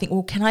 then I think,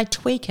 well, can I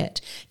tweak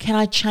it? Can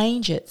I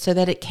change it so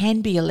that it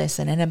can be a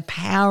lesson, an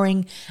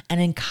empowering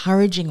and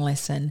encouraging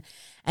lesson?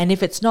 And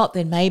if it's not,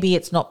 then maybe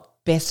it's not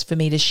best for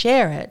me to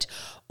share it.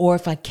 Or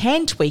if I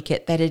can tweak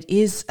it, that it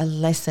is a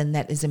lesson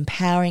that is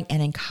empowering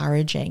and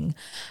encouraging,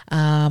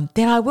 then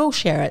I will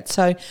share it.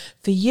 So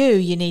for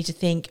you need to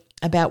think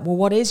about, well,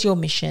 what is your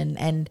mission?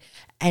 And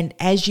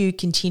as you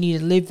continue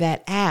to live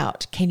that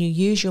out, can you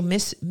use your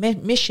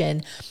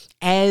mission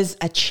as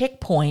a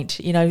checkpoint,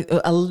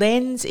 a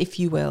lens, if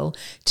you will,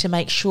 to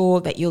make sure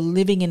that you're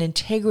living in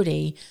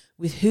integrity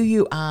with who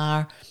you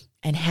are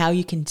and how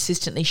you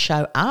consistently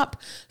show up,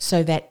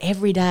 so that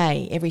every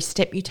day, every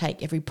step you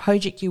take, every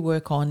project you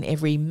work on,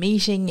 every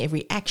meeting,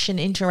 every action,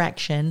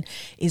 interaction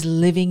is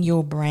living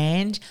your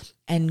brand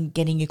and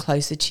getting you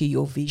closer to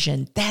your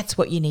vision. That's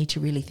what you need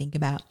to really think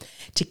about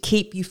to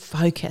keep you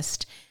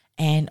focused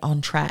and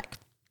on track.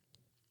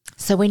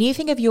 So when you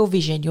think of your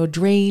vision, your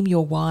dream,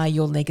 your why,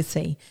 your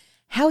legacy,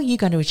 how are you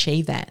going to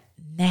achieve that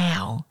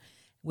now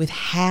with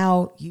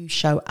how you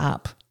show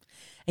up?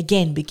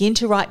 Again, begin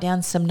to write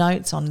down some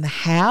notes on the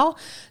how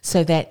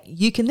so that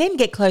you can then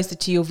get closer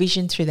to your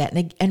vision through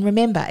that. And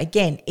remember,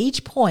 again,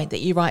 each point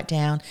that you write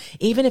down,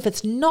 even if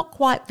it's not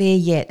quite there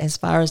yet as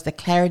far as the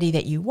clarity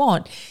that you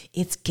want,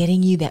 it's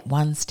getting you that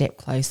one step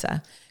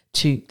closer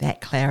to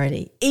that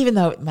clarity, even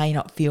though it may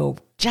not feel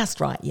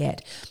just right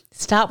yet.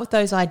 Start with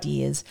those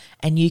ideas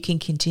and you can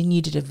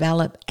continue to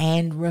develop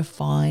and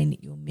refine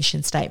your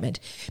mission statement.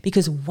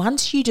 Because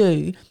once you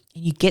do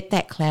and you get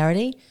that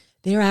clarity,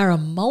 there are a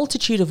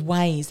multitude of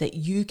ways that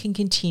you can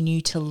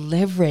continue to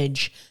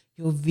leverage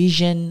your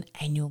vision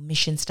and your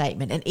mission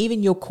statement and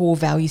even your core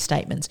value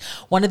statements.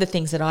 One of the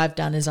things that I've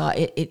done is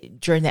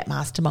during that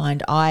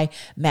mastermind, I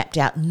mapped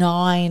out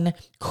 9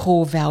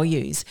 core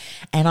values,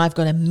 and I've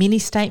got a mini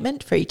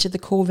statement for each of the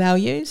core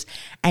values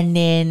and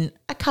then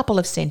a couple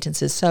of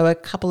sentences. So a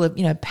couple of,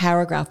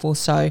 paragraph or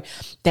so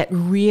that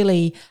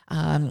really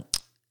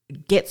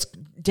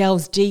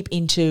delves deep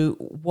into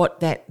what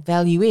that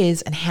value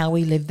is and how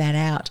we live that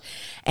out.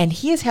 And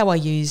here's how I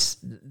use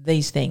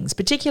these things,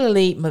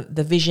 particularly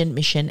the vision,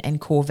 mission,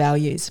 and core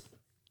values,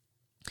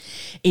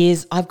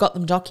 is I've got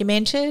them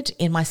documented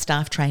in my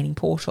staff training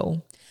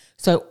portal.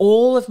 So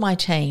all of my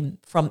team,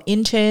 from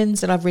interns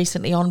that I've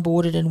recently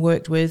onboarded and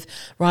worked with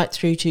right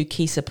through to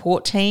key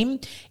support team,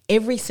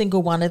 every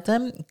single one of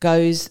them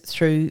goes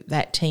through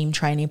that team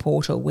training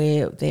portal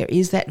where there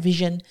is that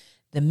vision,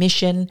 the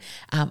mission.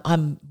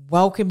 I'm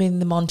welcoming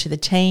them onto the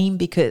team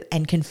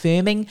and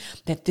confirming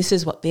that this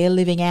is what they're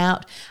living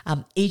out.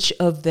 Each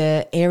of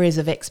the areas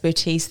of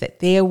expertise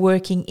that they're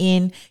working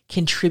in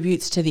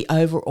contributes to the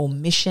overall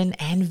mission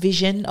and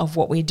vision of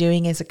what we're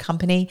doing as a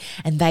company,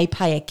 and they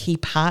play a key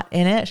part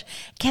in it.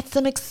 Gets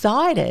them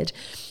excited.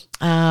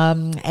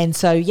 And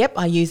so,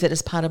 I use it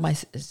as part of my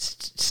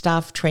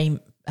staff team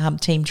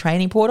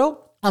training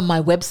portal on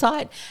my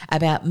website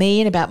about me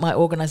and about my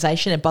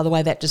organisation. And by the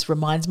way, that just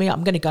reminds me,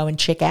 I'm going to go and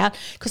check out,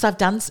 because I've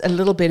done a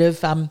little bit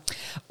of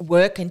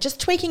work and just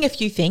tweaking a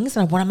few things,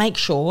 and I want to make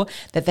sure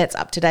that that's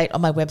up to date on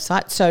my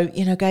website. So,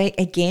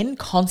 again,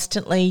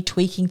 constantly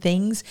tweaking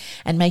things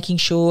and making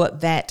sure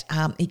that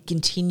it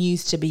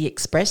continues to be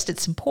expressed.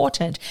 It's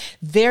important,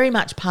 very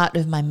much part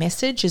of my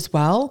message as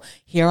well.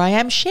 Here I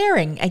am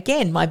sharing,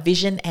 again, my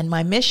vision and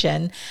my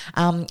mission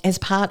as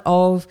part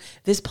of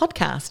this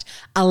podcast,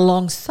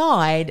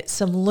 alongside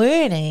some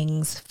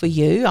learnings for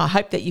you. I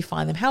hope that you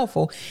find them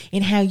helpful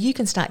in how you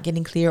can start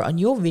getting clear on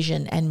your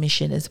vision and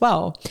mission as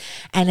well.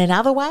 And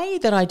another way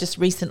that I just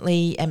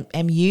recently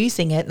am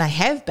using it, and I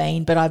have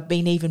been, but I've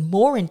been even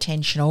more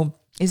intentional,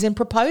 is in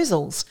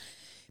proposals,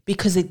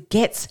 because it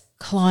gets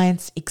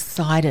clients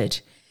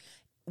excited,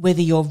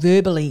 whether you're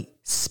verbally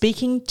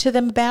speaking to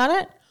them about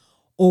it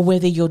or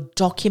whether you're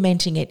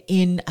documenting it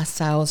in a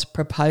sales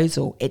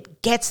proposal.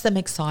 It gets them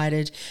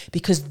excited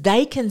because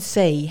they can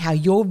see how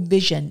your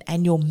vision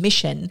and your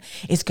mission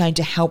is going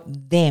to help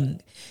them.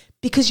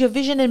 Because your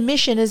vision and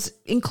mission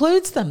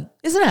includes them,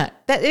 isn't it?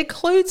 That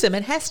includes them.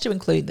 It has to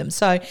include them.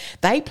 So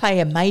they play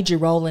a major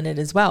role in it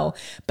as well,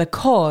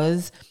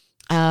 because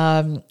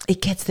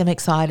it gets them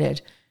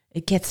excited.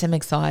 It gets them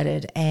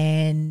excited.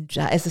 And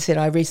as I said,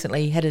 I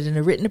recently had it in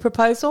a written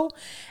proposal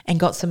and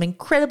got some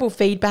incredible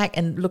feedback.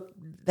 And look,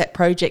 that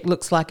project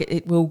looks like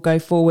it will go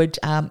forward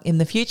in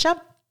the future.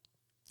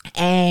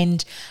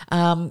 And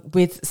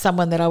with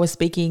someone that I was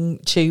speaking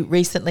to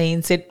recently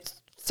and said,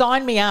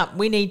 sign me up.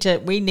 We need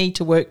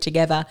to work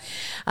together.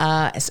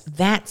 So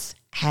that's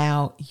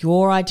how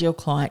your ideal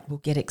client will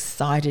get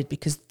excited,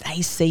 because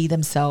they see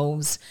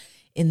themselves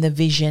in the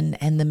vision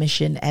and the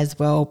mission as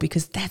well,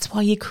 because that's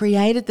why you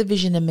created the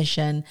vision and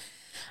mission.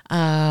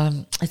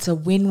 It's a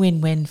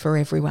win-win-win for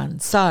everyone.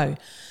 So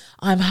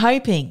I'm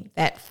hoping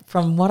that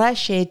from what I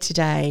shared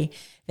today,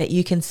 that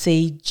you can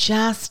see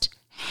just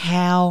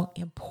how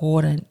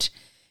important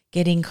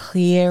getting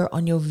clear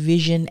on your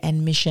vision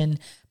and mission,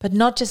 but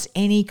not just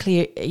any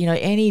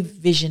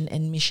vision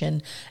and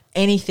mission,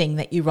 anything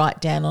that you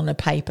write down on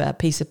a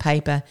piece of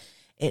paper.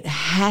 It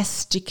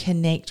has to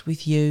connect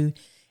with you.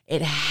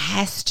 It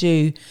has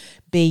to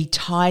be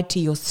tied to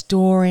your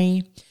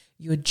story,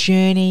 your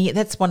journey.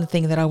 That's one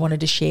thing that I wanted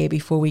to share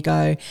before we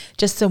go,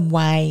 just some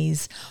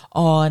ways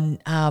on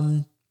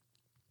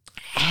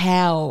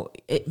how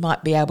it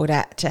might be able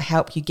to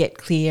help you get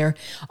clear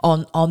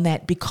on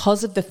that,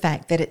 because of the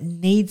fact that it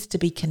needs to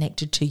be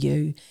connected to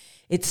you.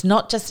 It's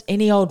not just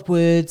any old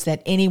words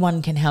that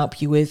anyone can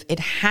help you with. It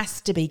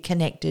has to be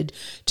connected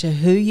to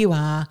who you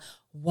are,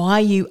 why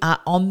you are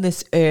on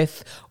this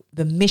earth,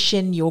 the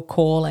mission, your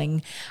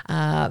calling,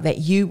 that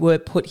you were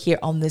put here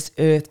on this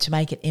earth to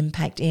make an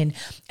impact in.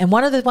 And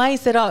one of the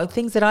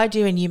things that I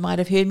do, and you might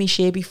have heard me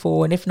share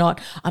before, and if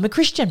not, I'm a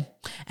Christian,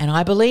 and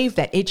I believe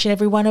that each and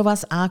every one of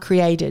us are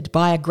created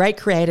by a great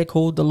creator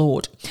called the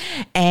Lord.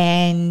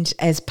 And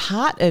as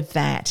part of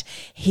that,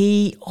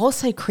 he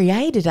also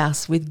created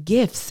us with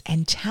gifts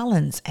and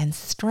talents and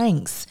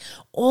strengths,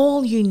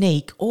 all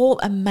unique, all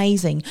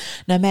amazing.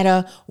 No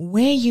matter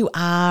where you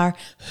are,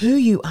 who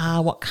you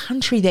are, what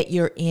country that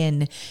you're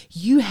in,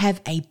 you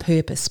have a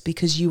purpose,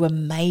 because you were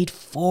made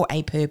for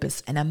a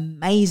purpose, an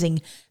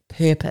amazing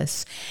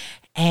purpose.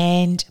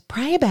 And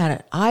pray about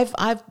it. I've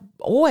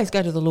always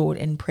go to the Lord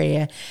in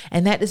prayer,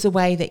 and that is a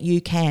way that you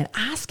can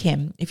ask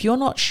him. If you're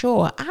not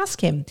sure,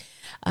 ask him.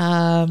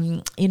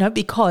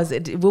 Because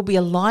it will be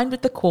aligned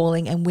with the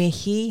calling and where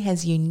he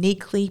has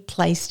uniquely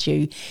placed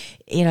you.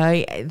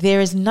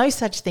 There is no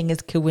such thing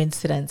as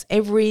coincidence.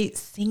 Every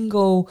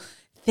single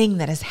thing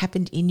that has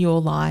happened in your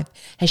life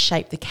has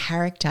shaped the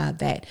character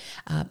that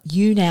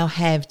you now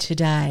have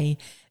today,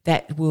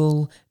 that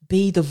will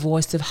be the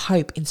voice of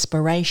hope,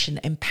 inspiration,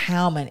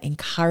 empowerment,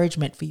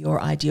 encouragement for your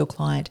ideal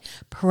client.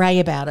 Pray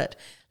about it.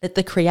 Let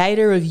the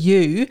creator of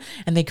you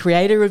and the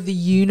creator of the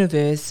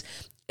universe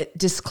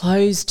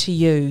disclose to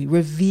you,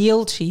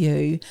 reveal to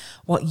you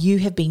what you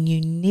have been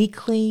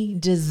uniquely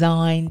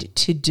designed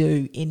to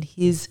do in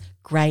his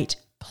great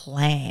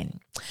plan.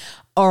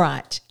 All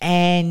right.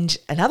 And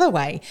another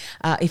way,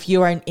 if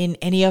you are in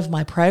any of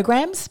my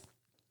programs,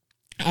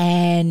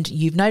 and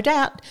you've no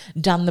doubt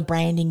done the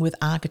Branding with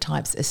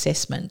Archetypes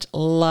assessment.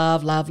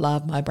 Love, love,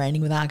 love my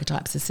Branding with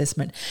Archetypes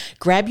assessment.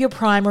 Grab your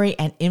primary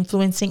and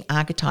influencing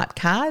archetype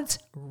cards,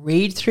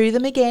 read through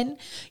them again.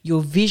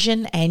 Your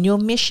vision and your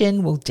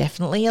mission will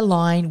definitely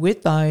align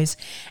with those.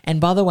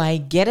 And by the way,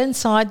 get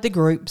inside the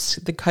groups,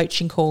 the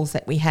coaching calls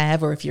that we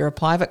have, or if you're a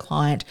private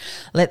client,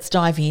 let's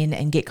dive in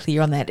and get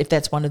clear on that. If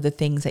that's one of the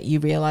things that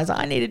you realize,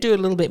 I need to do a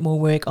little bit more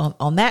work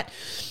on that.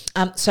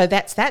 So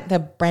that's that, the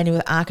Branding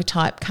with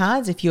Archetype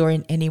cards, if you're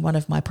in any one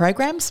of my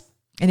programs.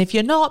 And if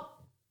you're not,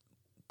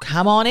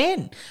 come on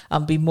in. I'll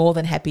be more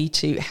than happy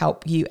to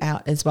help you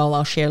out as well.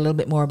 I'll share a little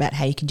bit more about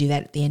how you can do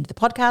that at the end of the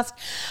podcast.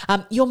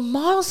 Your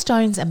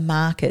milestones and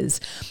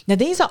markers. Now,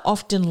 these are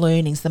often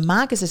learnings. The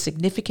markers are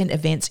significant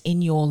events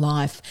in your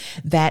life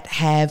that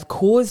have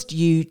caused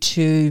you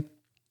to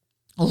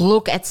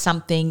look at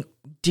something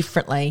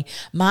differently.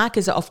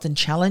 Markers are often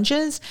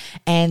challenges,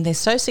 and they're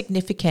so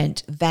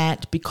significant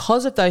that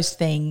because of those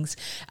things,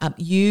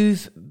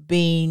 you've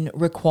been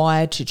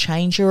required to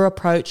change your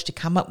approach, to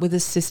come up with a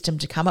system,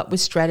 to come up with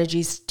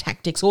strategies,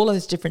 tactics, all of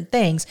those different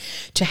things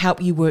to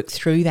help you work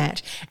through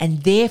that.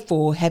 And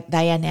therefore,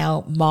 they are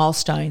now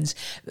milestones,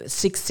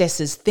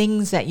 successes,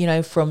 things that,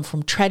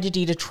 from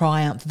tragedy to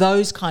triumph,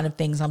 those kind of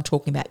things I'm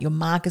talking about. Your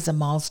markers are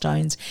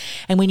milestones.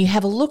 And when you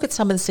have a look at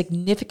some of the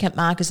significant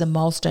markers and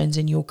milestones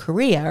in your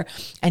career,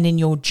 and in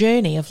your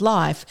journey of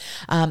life,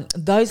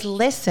 those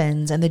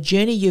lessons and the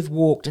journey you've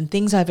walked and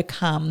things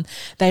overcome,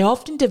 they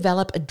often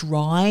develop a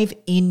drive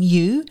in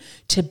you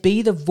to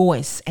be the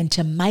voice and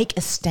to make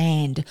a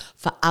stand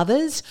for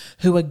others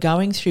who are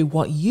going through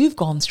what you've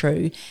gone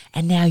through,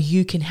 and now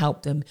you can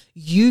help them.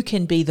 You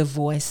can be the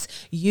voice,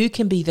 you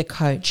can be the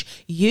coach,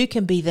 you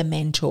can be the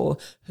mentor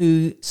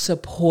who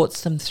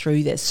supports them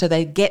through this so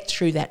they get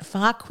through that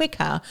far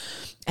quicker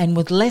and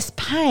with less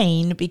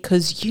pain,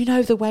 because you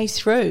know the way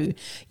through,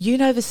 you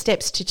know the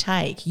steps to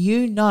take,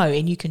 you know,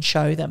 and you can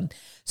show them.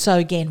 So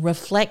again,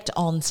 reflect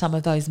on some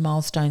of those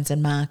milestones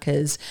and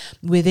markers.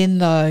 Within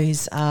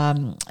those,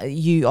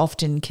 you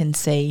often can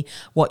see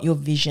what your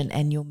vision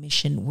and your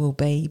mission will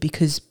be,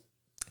 because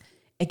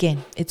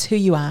again, it's who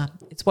you are.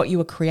 It's what you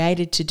were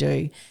created to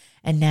do.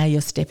 And now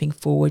you're stepping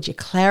forward. You're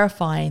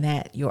clarifying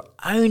that. You're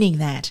owning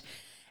that.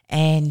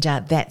 And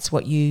that's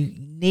what you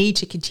need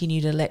to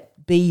continue to let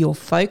be your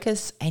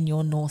focus and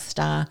your North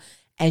Star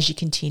as you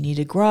continue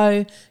to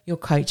grow your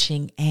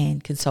coaching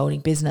and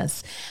consulting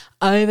business.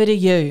 Over to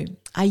you.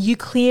 Are you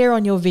clear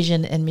on your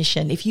vision and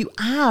mission? If you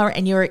are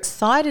and you're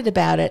excited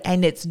about it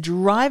and it's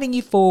driving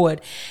you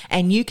forward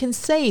and you can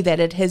see that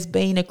it has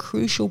been a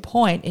crucial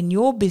point in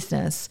your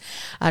business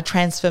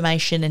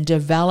transformation and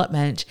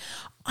development,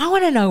 I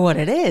want to know what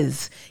it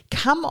is.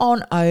 Come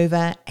on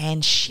over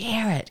and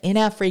share it in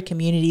our free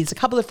communities, a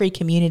couple of free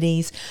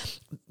communities.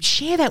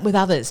 Share that with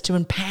others to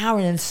empower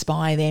and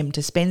inspire them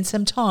to spend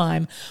some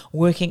time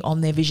working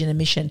on their vision and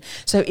mission.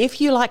 So if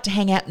you like to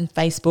hang out in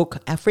Facebook,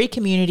 our free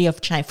community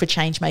for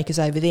change makers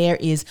over there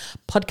is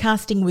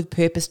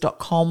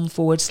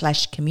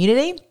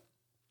podcastingwithpurpose.com/community.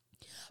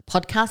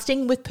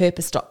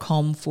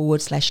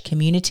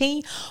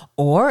 podcastingwithpurpose.com/community,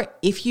 or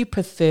if you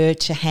prefer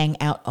to hang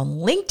out on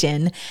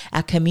LinkedIn,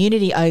 our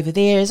community over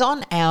there is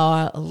on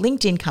our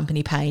LinkedIn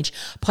company page,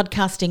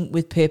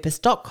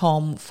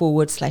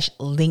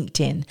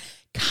 podcastingwithpurpose.com/LinkedIn.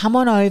 Come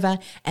on over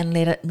and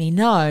let me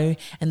know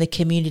and the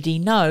community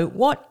know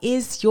what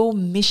is your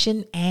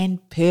mission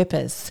and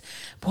purpose,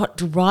 what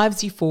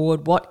drives you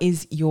forward, what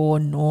is your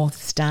North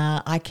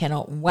Star. I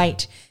cannot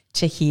wait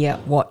to hear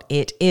what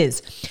it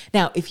is.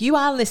 Now, if you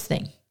are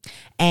listening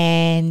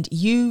and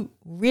you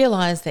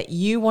realize that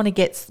you want to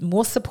get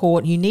more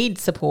support, you need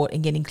support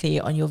in getting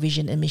clear on your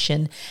vision and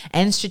mission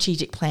and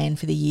strategic plan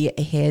for the year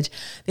ahead,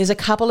 there's a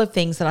couple of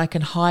things that I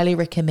can highly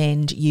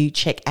recommend you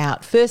check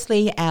out.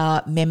 Firstly,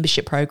 our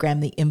membership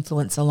program, the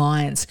Influence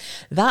Alliance,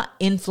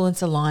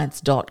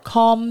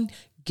 theinfluencealliance.com.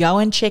 Go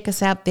and check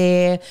us out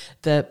there.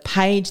 The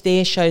page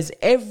there shows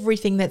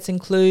everything that's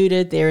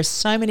included. There are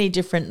so many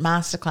different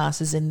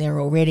masterclasses in there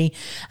already.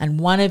 And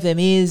one of them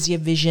is your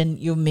vision,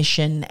 your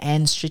mission,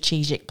 and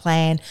strategic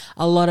plan.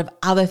 A lot of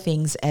other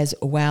things as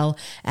well.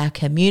 Our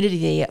community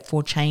there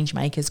for change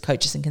makers,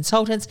 coaches, and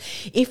consultants.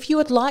 If you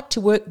would like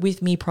to work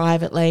with me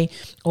privately,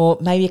 or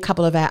maybe a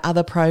couple of our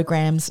other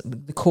programs,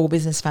 the Core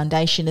Business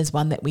Foundation is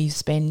one that we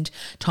spend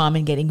time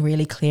in getting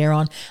really clear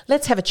on.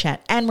 Let's have a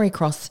chat.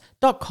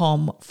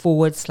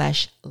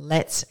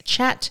 AnneMarieCross.com/let's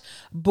chat.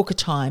 Book a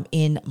time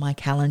in my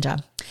calendar.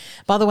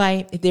 By the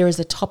way, if there is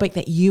a topic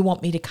that you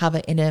want me to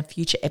cover in a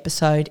future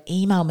episode,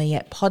 email me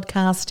at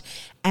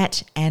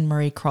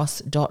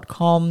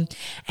podcast@AnneMarieCross.com.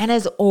 And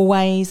as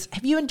always,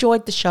 have you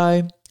enjoyed the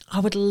show? I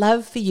would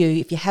love for you,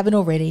 if you haven't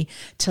already,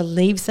 to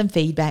leave some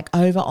feedback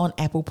over on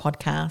Apple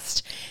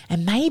Podcast.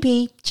 And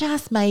maybe,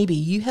 just maybe,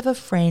 you have a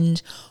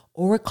friend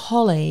or a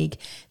colleague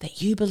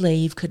that you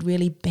believe could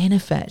really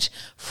benefit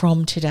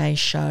from today's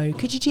show.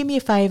 Could you do me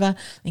a favor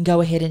and go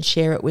ahead and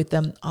share it with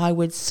them? I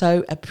would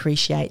so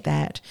appreciate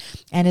that.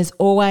 And as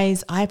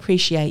always, I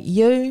appreciate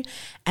you,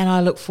 and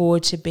I look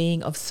forward to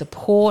being of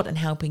support and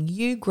helping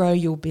you grow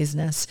your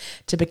business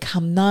to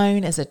become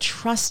known as a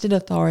trusted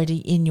authority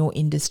in your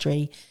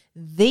industry,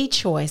 the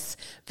choice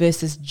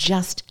versus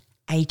just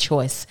a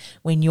choice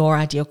when your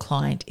ideal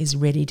client is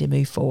ready to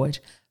move forward.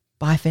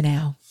 Bye for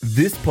now.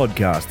 This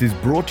podcast is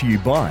brought to you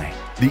by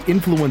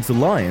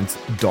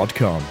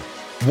theinfluencealliance.com.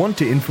 Want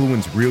to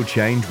influence real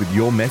change with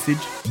your message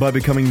by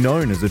becoming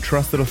known as a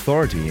trusted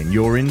authority in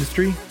your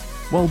industry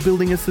while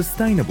building a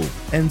sustainable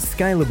and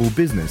scalable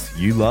business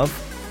you love?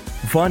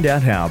 Find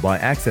out how by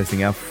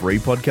accessing our free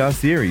podcast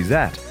series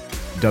at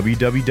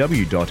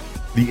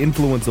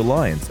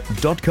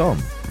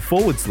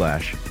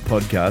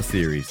www.theinfluencealliance.com/podcast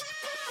series.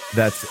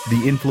 That's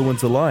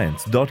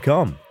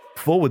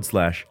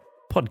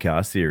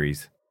theinfluencealliance.com/podcast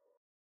series.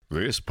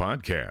 This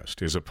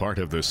podcast is a part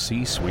of the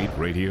C-Suite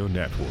Radio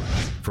Network.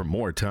 For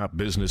more top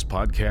business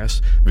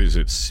podcasts,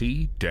 visit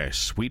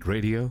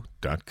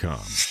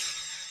c-suiteradio.com.